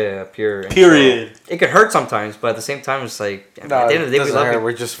 yeah, pure. And Period. so, it could hurt sometimes, but at the same time, it's like, I mean, No, at the end of the day, we doesn't love hurt. it.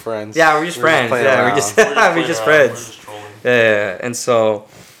 We're just friends. Yeah, we're just friends. playing Yeah, we're around. just We're we're playing just around. friends. We're just trolling. Yeah, and so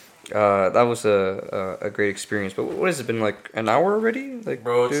that was a great experience. But what has it been, like an hour already? Like,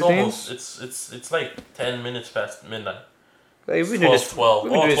 Bro, it's doing almost things? it's like 10 minutes past midnight. Like, we've been doing 12, this. 12.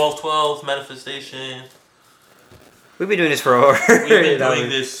 We've been Oh, doing 12, 12, manifestation. We've been doing this for over. We've been 8 doing hours.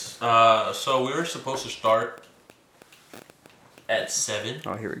 this. So we were supposed to start at 7,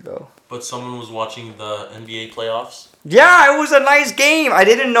 Oh, here we go. but someone was watching the NBA playoffs. Yeah, it was a nice game. I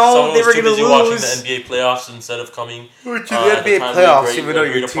didn't know Someone they was were too gonna busy watching the lose. NBA playoffs instead of coming. Which is at the NBA time we playoffs, agreed- even though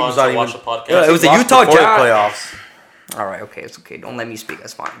your agreed upon team's to not watch even. the podcast. Yeah, it was the Lost Utah before the Jazz. playoffs. All right, okay, it's okay. Don't let me speak.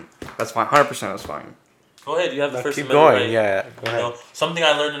 That's fine. That's fine. 100%. That's fine. Go ahead, you have the No, first keep amendment going. right. Yeah, go You ahead. know, something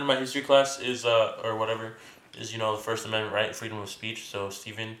I learned in my history class is, or whatever, is, you know, the First Amendment right, freedom of speech. So,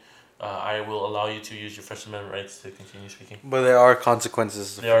 Stephen, I will allow you to use your First Amendment rights to continue speaking. But there are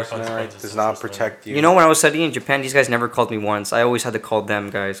consequences. There are First Amendment consequences Does to not First protect you. You know, when I was studying in Japan, these guys never called me once. I always had to call them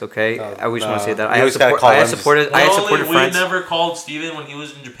guys. Okay, No, I always want to say that. you I always gotta call I had them. supported. I had supported we friends. never called Stephen when he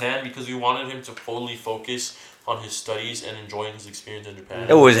was in Japan because we wanted him to fully focus on his studies and enjoying his experience in Japan.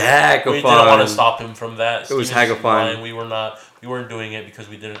 It was heck of We fun. didn't want to stop him from that. It was Steven's heck of fun. lying. We weren't doing it because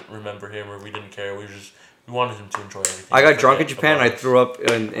we didn't remember him or we didn't care. We wanted him to enjoy everything. I got drunk in Forget Japan. about I it. threw up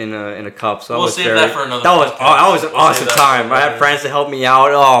in a cup. So that We'll was save very. that for another That was podcast. that was an We'll save awesome that for time. I had another- friends to help me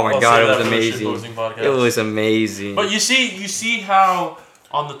out. Oh my We'll god, save it was that for the amazing. shitposting podcast. It was amazing. But you see how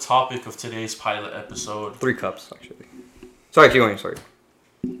on the topic of today's pilot episode, 3 cups actually. Sorry, keep going. Sorry.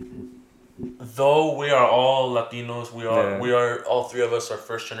 though we are all Latinos, Yeah. we are all 3 of us are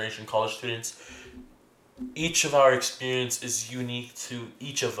first generation college students. Each of our experience is unique to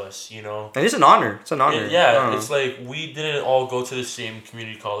each of us, you know. And it's an honor. It's an honor. Yeah, it's like we didn't all go to the same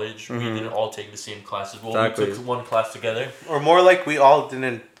community college. We Mhm. didn't all take the same classes. Well, Exactly. we took one class together. Or more like we all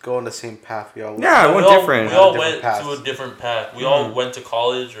didn't go on the same path. We all Yeah, we we're all, different. We all Different went paths. to a different path. We all Mhm. went to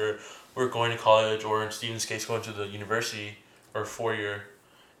college, or we're going to college, or in Steven's case, going to the university or 4-year.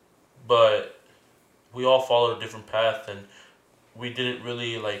 But we all followed a different path, and we didn't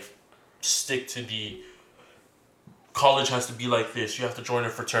really like stick to the college has to be like this. You have to join a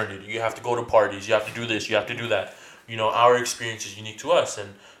fraternity. You have to go to parties. You have to do this. You have to do that. You know, our experience is unique to us,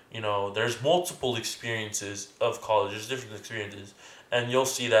 and you know, there's multiple experiences of college. There's different experiences, and you'll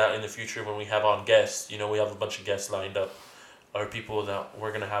see that in the future when we have on guests. You know, we have a bunch of guests lined up, or people that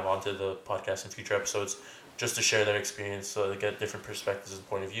we're gonna have onto the podcast in future episodes, just to share their experience, so they get different perspectives and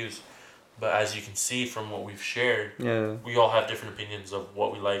point of views. But as you can see from what we've shared, Yeah. we all have different opinions of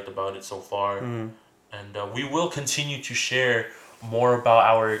what we liked about it so far. Mhm. And we will continue to share more about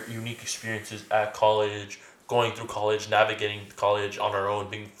our unique experiences at college, going through college, navigating college on our own,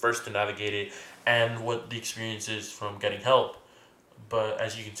 being first to navigate it, and what the experience is from getting help. But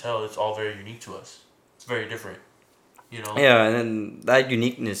as you can tell, it's all very unique to us. It's very different, you know. Yeah, and then that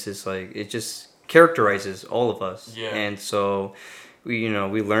uniqueness is like it just characterizes all of us. Yeah. And so we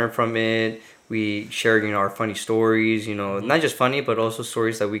learn from it. We share our funny stories. Not just funny, but also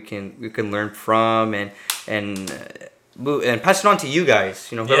stories that we can learn from and pass it on to you guys.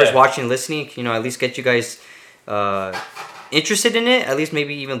 Whoever's Yeah. watching, listening. At least get you guys interested in it. At least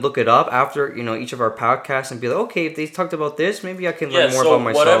maybe even look it up after each of our podcasts and be like, okay, if they talked about this, maybe I can learn more about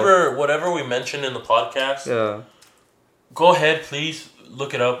myself. Whatever we mention in the podcast, Yeah. go ahead, please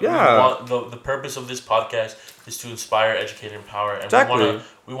look it up. Yeah. The purpose of this podcast is to inspire, educate, and empower, and Exactly.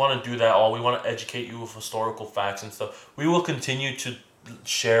 we want to do that all. We want to educate you with historical facts and stuff. We will continue to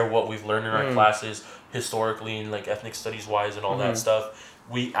share what we've learned in our classes historically and like ethnic studies wise and all that stuff.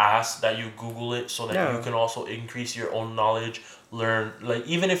 We ask that you Google it so that Yeah. you can also increase your own knowledge, learn, like,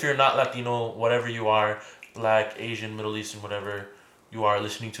 even if you're not Latino, whatever you are, Black, Asian, Middle Eastern, whatever you are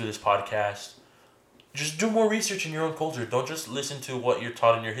listening to this podcast, just do more research in your own culture. Don't just listen to what you're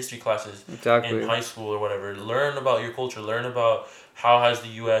taught in your history classes Exactly. in high school or whatever. Learn about your culture. Learn about how has the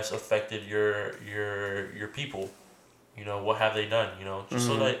U.S. affected your people. What have they done? Just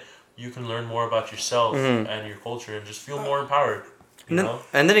so that you can learn more about yourself and your culture and just feel more empowered. And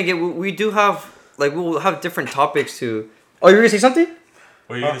then again, we do have we'll have different topics to. Oh, you were gonna say something?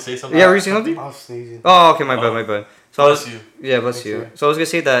 Were you gonna say something? Yeah, were you saying something? I was sneezing. Oh, okay, my bad. So Bless you. Yeah, bless Thank you. you. So I was gonna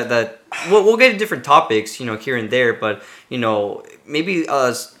say that we'll get different topics, here and there, but maybe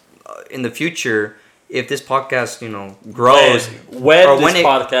us in the future, if this podcast grows, when or this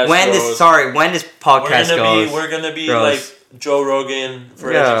podcast when this podcast goes, we're gonna be grows. like Joe Rogan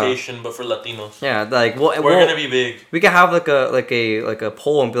for Yeah. education, but for Latinos. yeah, We're gonna be big. we can have like a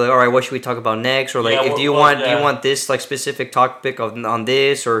poll and be like, all right, what should we talk about next? Or Yeah, do you want this this specific topic on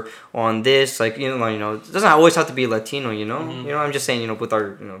this or on this? It doesn't always have to be Latino. I'm just saying with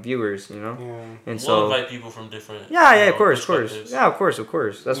our viewers. Yeah. And We'll so invite people from different. yeah, you know, of course. perspectives. Yeah, of course.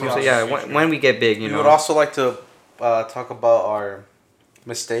 That's We what I'm saying. Yeah, also- when we get big, We would also like to talk about our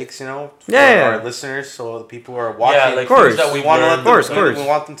mistakes, for Yeah. our listeners, so the people who are watching. Yeah, like course. things that we we want to learned. let them, course. we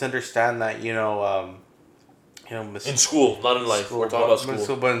want them to understand that In school, not in life. We're talking about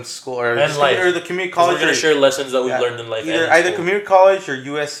school. But in school or, And life. or the community 'Cause college. we're gonna or- share lessons that we've yeah, learned in life. Either and in school. community college or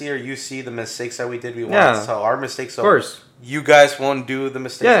USC or UC, the mistakes that we did, we want Yeah. to tell our mistakes. So of course. you guys won't do the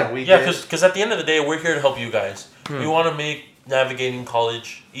mistakes Yeah. that we Yeah, did. because at the end of the day, we're here to help you guys. Hmm. We want to make navigating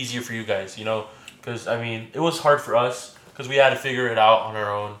college easier for you guys. Because it was hard for us because we had to figure it out on our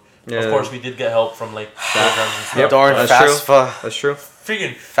own. Yeah. Of course, we did get help from programs and stuff. Yep. Darn That's FAFSA. That's true.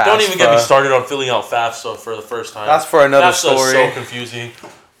 Freaking! Don't even get me started on filling out FAFSA for the first time. That's for another FAFSA is story. so confusing.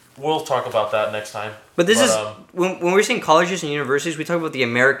 We'll talk about that next time. But this is um, when we're saying colleges and universities, we talk about the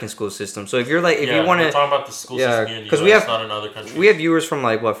American school system. So if you're if you want we're to, talking about the school yeah, system here in the 'cause US, we have- not in other countries. we have viewers from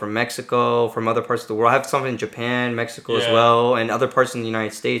from Mexico, from other parts of the world. I have some in Japan, Mexico as Yeah. well, and other parts in the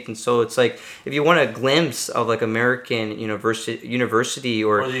United States. And so it's if you want a glimpse of American university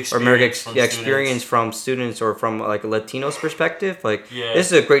Or or the American experience from experience from students or from a Latino's perspective, Yeah.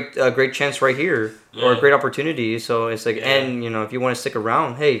 this is a great chance right here or a Yeah. great opportunity. So it's Yeah. and if you want to stick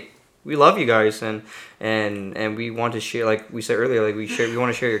around, hey. We love you guys, and we want to share. Like we said earlier, we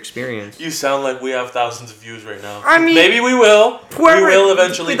want to share your experience. You sound like we have thousands of views right now. I mean, maybe we will. Whoever, we will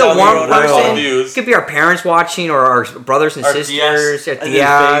eventually be the down the one road have some person. views. It could be our parents watching, or our brothers and Our sisters. tias, Yeah, and their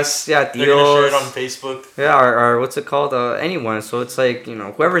tias. face. Yeah, They're gonna share it tios. on Facebook. Yeah, or what's it called? Anyone. So it's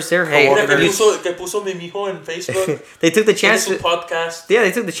whoever's there. Hey, Mira, que you- puso mi mijo en Facebook. they took the Tiene chance. su podcast. Yeah,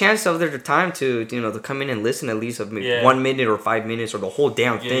 they took the chance of their time to to come in and listen at least of maybe Yeah. 1 minute or 5 minutes or the whole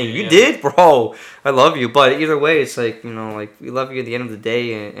damn Yeah, thing. yeah, You yeah. did, bro. I love you, but either way, it's we love you at the end of the day,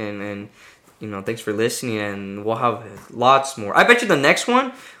 and thanks for listening, and we'll have lots more. I bet you the next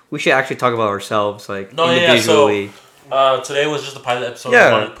one we should actually talk about ourselves No, individually. Today was just a pilot episode. Yeah.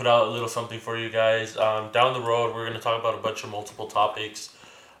 We wanted to put out a little something for you guys. Down the road, we're going to talk about a bunch of multiple topics.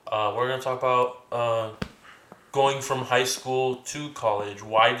 We're going to talk about going from high school to college.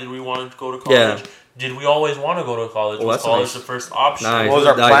 Why did we want to go to college? Yeah. Did we always want to go to college? Well, was that's college nice. the first option? Nice. What was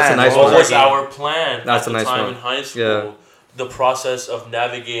our That's plan? a nice What What one. was our plan That's at a the nice time one. in high school? Yeah. The process of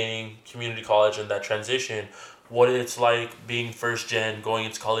navigating community college and that transition. What it's like being first gen, going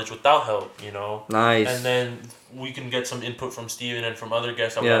into college without help, Nice. And then we can get some input from Steven and from other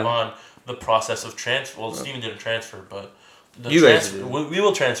guests that we Yeah. have on the process of transfer. Well, Steven didn't transfer, but You guys did. we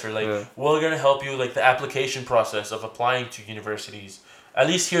will transfer. Yeah. We're gonna help you the application process of applying to universities. At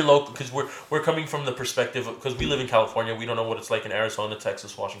least here local, because we're coming from the perspective because we live in California. We don't know what it's like in Arizona,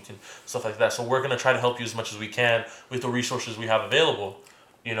 Texas, Washington, stuff like that. So we're gonna try to help you as much as we can with the resources we have available.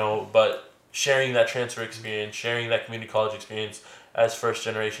 But sharing that transfer experience, sharing that community college experience as first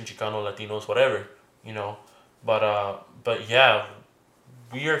generation Chicano, Latinos, whatever, you know. But yeah,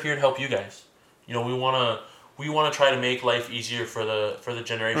 we are here to help you guys. You know, we wanna try to make life easier for the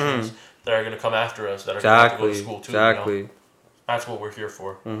generations that are gonna come after us, that are gonna have to go to school too. Exactly. You know? That's what we're here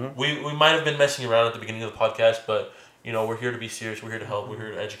for. We might have been messing around at the beginning of the podcast, but you know, we're here to be serious. We're here to help. We're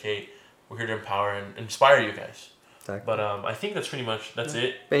here to educate. We're here to empower and inspire you guys. Exactly. But I think that's pretty much it.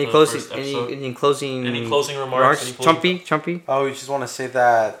 Any for the closing? first episode. Any closing? Any closing remarks? Any closing Chumpy. Oh, we just want to say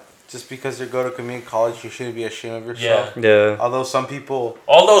that just because you go to community college, you shouldn't be ashamed of yourself. Yeah. Although some people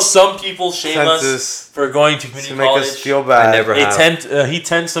shame us for going to community to make college, us feel bad. I never have. He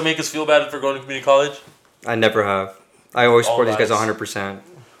tends to make us feel bad for going to community college. I never have. I always support All these guys lies. 100%.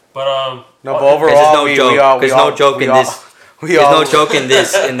 But No, but overall, there's no joke in this. There's no joke in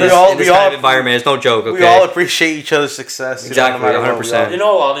this kind of environment. There's no joke. Okay. We all appreciate each other's success. Exactly, no matter what, 100%. in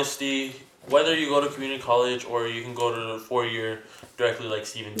all honesty, whether you go to community college or you can go to the 4-year directly like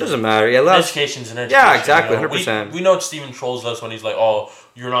Steven did, Doesn't matter. Yeah, education's an education. Yeah, exactly, you know? 100%. We know Steven trolls us when he's like, "Oh,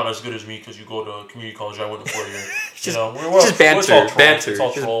 you're not as good as me because you go to community college. I went to 4-year." You know, we're just banter. It's all trolls. Banter. It's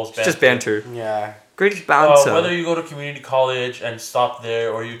all trolls. Just banter. Yeah. Great banter. Whether you go to community college and stop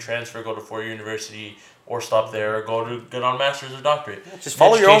there, or you transfer, go to 4-year university, or stop there, or go to get on master's or doctorate. Just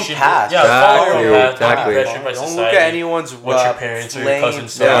follow your own Education- path. Yeah, follow your own path. Exactly. Don't be pressured by Don't society. look at anyone's what your parents or your lane,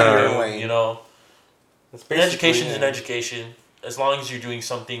 cousins stay on tell your you. lane. You know, That's an basically education is it. an education. As long as you're doing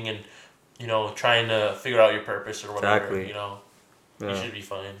something and you know trying to figure out your purpose or whatever, Exactly. you know, Yeah. you should be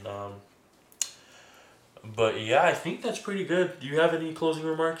fine. But yeah, I think that's pretty good. Do you have any closing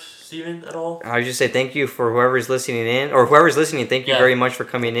remarks, Steven, at all? I would just say thank you for whoever's listening in, or whoever's listening. Thank you Yeah. very much for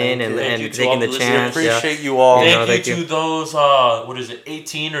coming in Thank and, you. Thank and you to all taking the the chance. listeners. Appreciate you all. Yeah. Thank thank you you. to those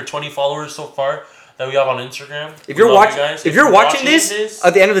 18 or 20 followers so far that we have on Instagram. If We you're love watching, you guys. if you're watching this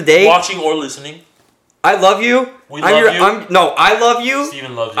at the end of the day, watching or listening, I love you. we love you. I love you.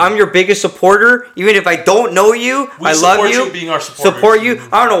 Steven loves you. I'm your biggest supporter. Even if I don't know you, We I support love you. being our supporters. Support you.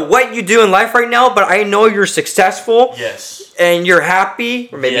 I don't know what you do in life right now, but I know you're successful Yes. and you're happy,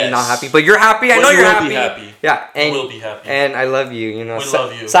 or maybe Yes. not happy, but you're happy. I But know you you're will happy. be happy. Yeah, and We'll be happy. and I love you. You know, We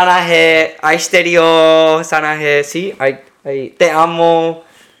love you. Sanahe, aishiteru, sanahe. See, I te amo.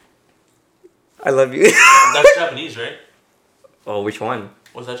 I love you. That's Japanese, right? Oh, which one?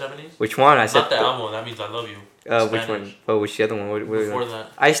 Was that Japanese? Which one? I said. Not the amo. That means I love you. Which Spanish. one? Oh, which the other one? What Before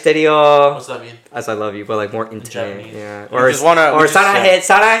that, aishiteru. what's that mean? As I love you, but like more intimate. Japanese. Yeah. We just wanna- we just-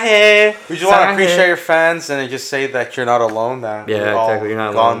 sanahe. We just want to appreciate your fans and just say that you're not alone. That Yeah, we're all exactly, you're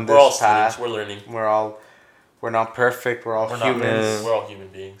not gone alone. We're all this students. path. We're learning. We're not perfect. We're all We're not humans. men. We're all human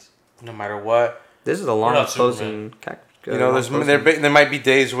beings. No matter what. This is a We're long not closing. You know, there might be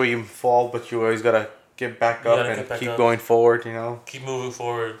days where you fall, but you always gotta get back You up gotta and get back keep up. going forward. You know. Keep moving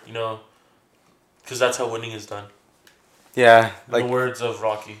forward. You know, because that's how winning is done. Yeah, In like the words of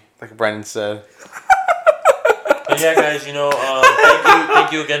Rocky. Brandon said. But yeah, guys, you know,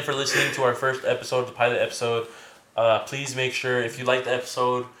 thank you again for listening to our first episode, the pilot episode. Please make sure if you liked the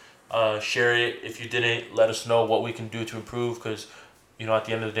episode, share it. If you didn't, let us know what we can do to improve. Because you know, at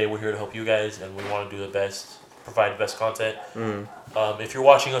the end of the day, we're here to help you guys, and we want to do the best, provide the best content. If you're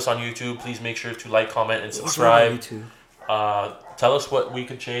watching us on YouTube, please make sure to like, comment, and subscribe. Tell us what we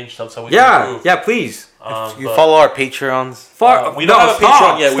could change. Tell us how we can improve. Yeah, please. You follow our Patreons. We don't have a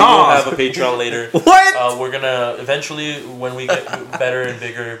Patreon yet. We will have a Patreon later. What? We're gonna eventually, when we get better and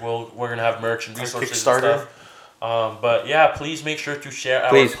bigger, we're gonna have merch and resources and Kickstarter. stuff. But yeah, please make sure to share our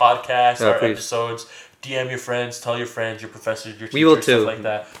Please. podcast, Yeah, our please. episodes. DM your friends, tell your friends, your professors, your teachers, We will stuff too. like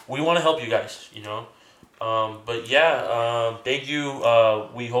that. We want to help you guys, you know. But yeah, thank you.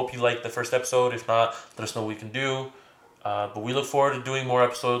 We hope you liked the first episode. If not, let us know what we can do. But we look forward to doing more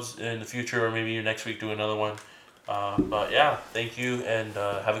episodes in the future, or maybe next week do another one. But yeah, thank you and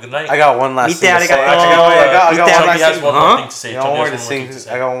have a good night. I got one last thing to say. Arigato. I got one Chubby last has thing. one more thing to say. I got one more Chubby has thing. to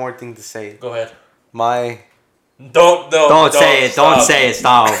say. I got one more thing to say. Go ahead. My Don't say it. stop. Don't say it.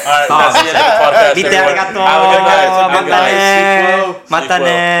 Stop. All right, Stop. that's the end of the podcast. Mite everyone. arigato. Have a good night. Have a good night. Matane.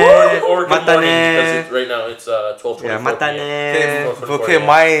 Matane. Or good morning, because Matane. right now it's 12:24 Yeah, p.m. matane. okay,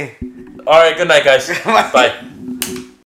 my All right, good night, guys. Bye.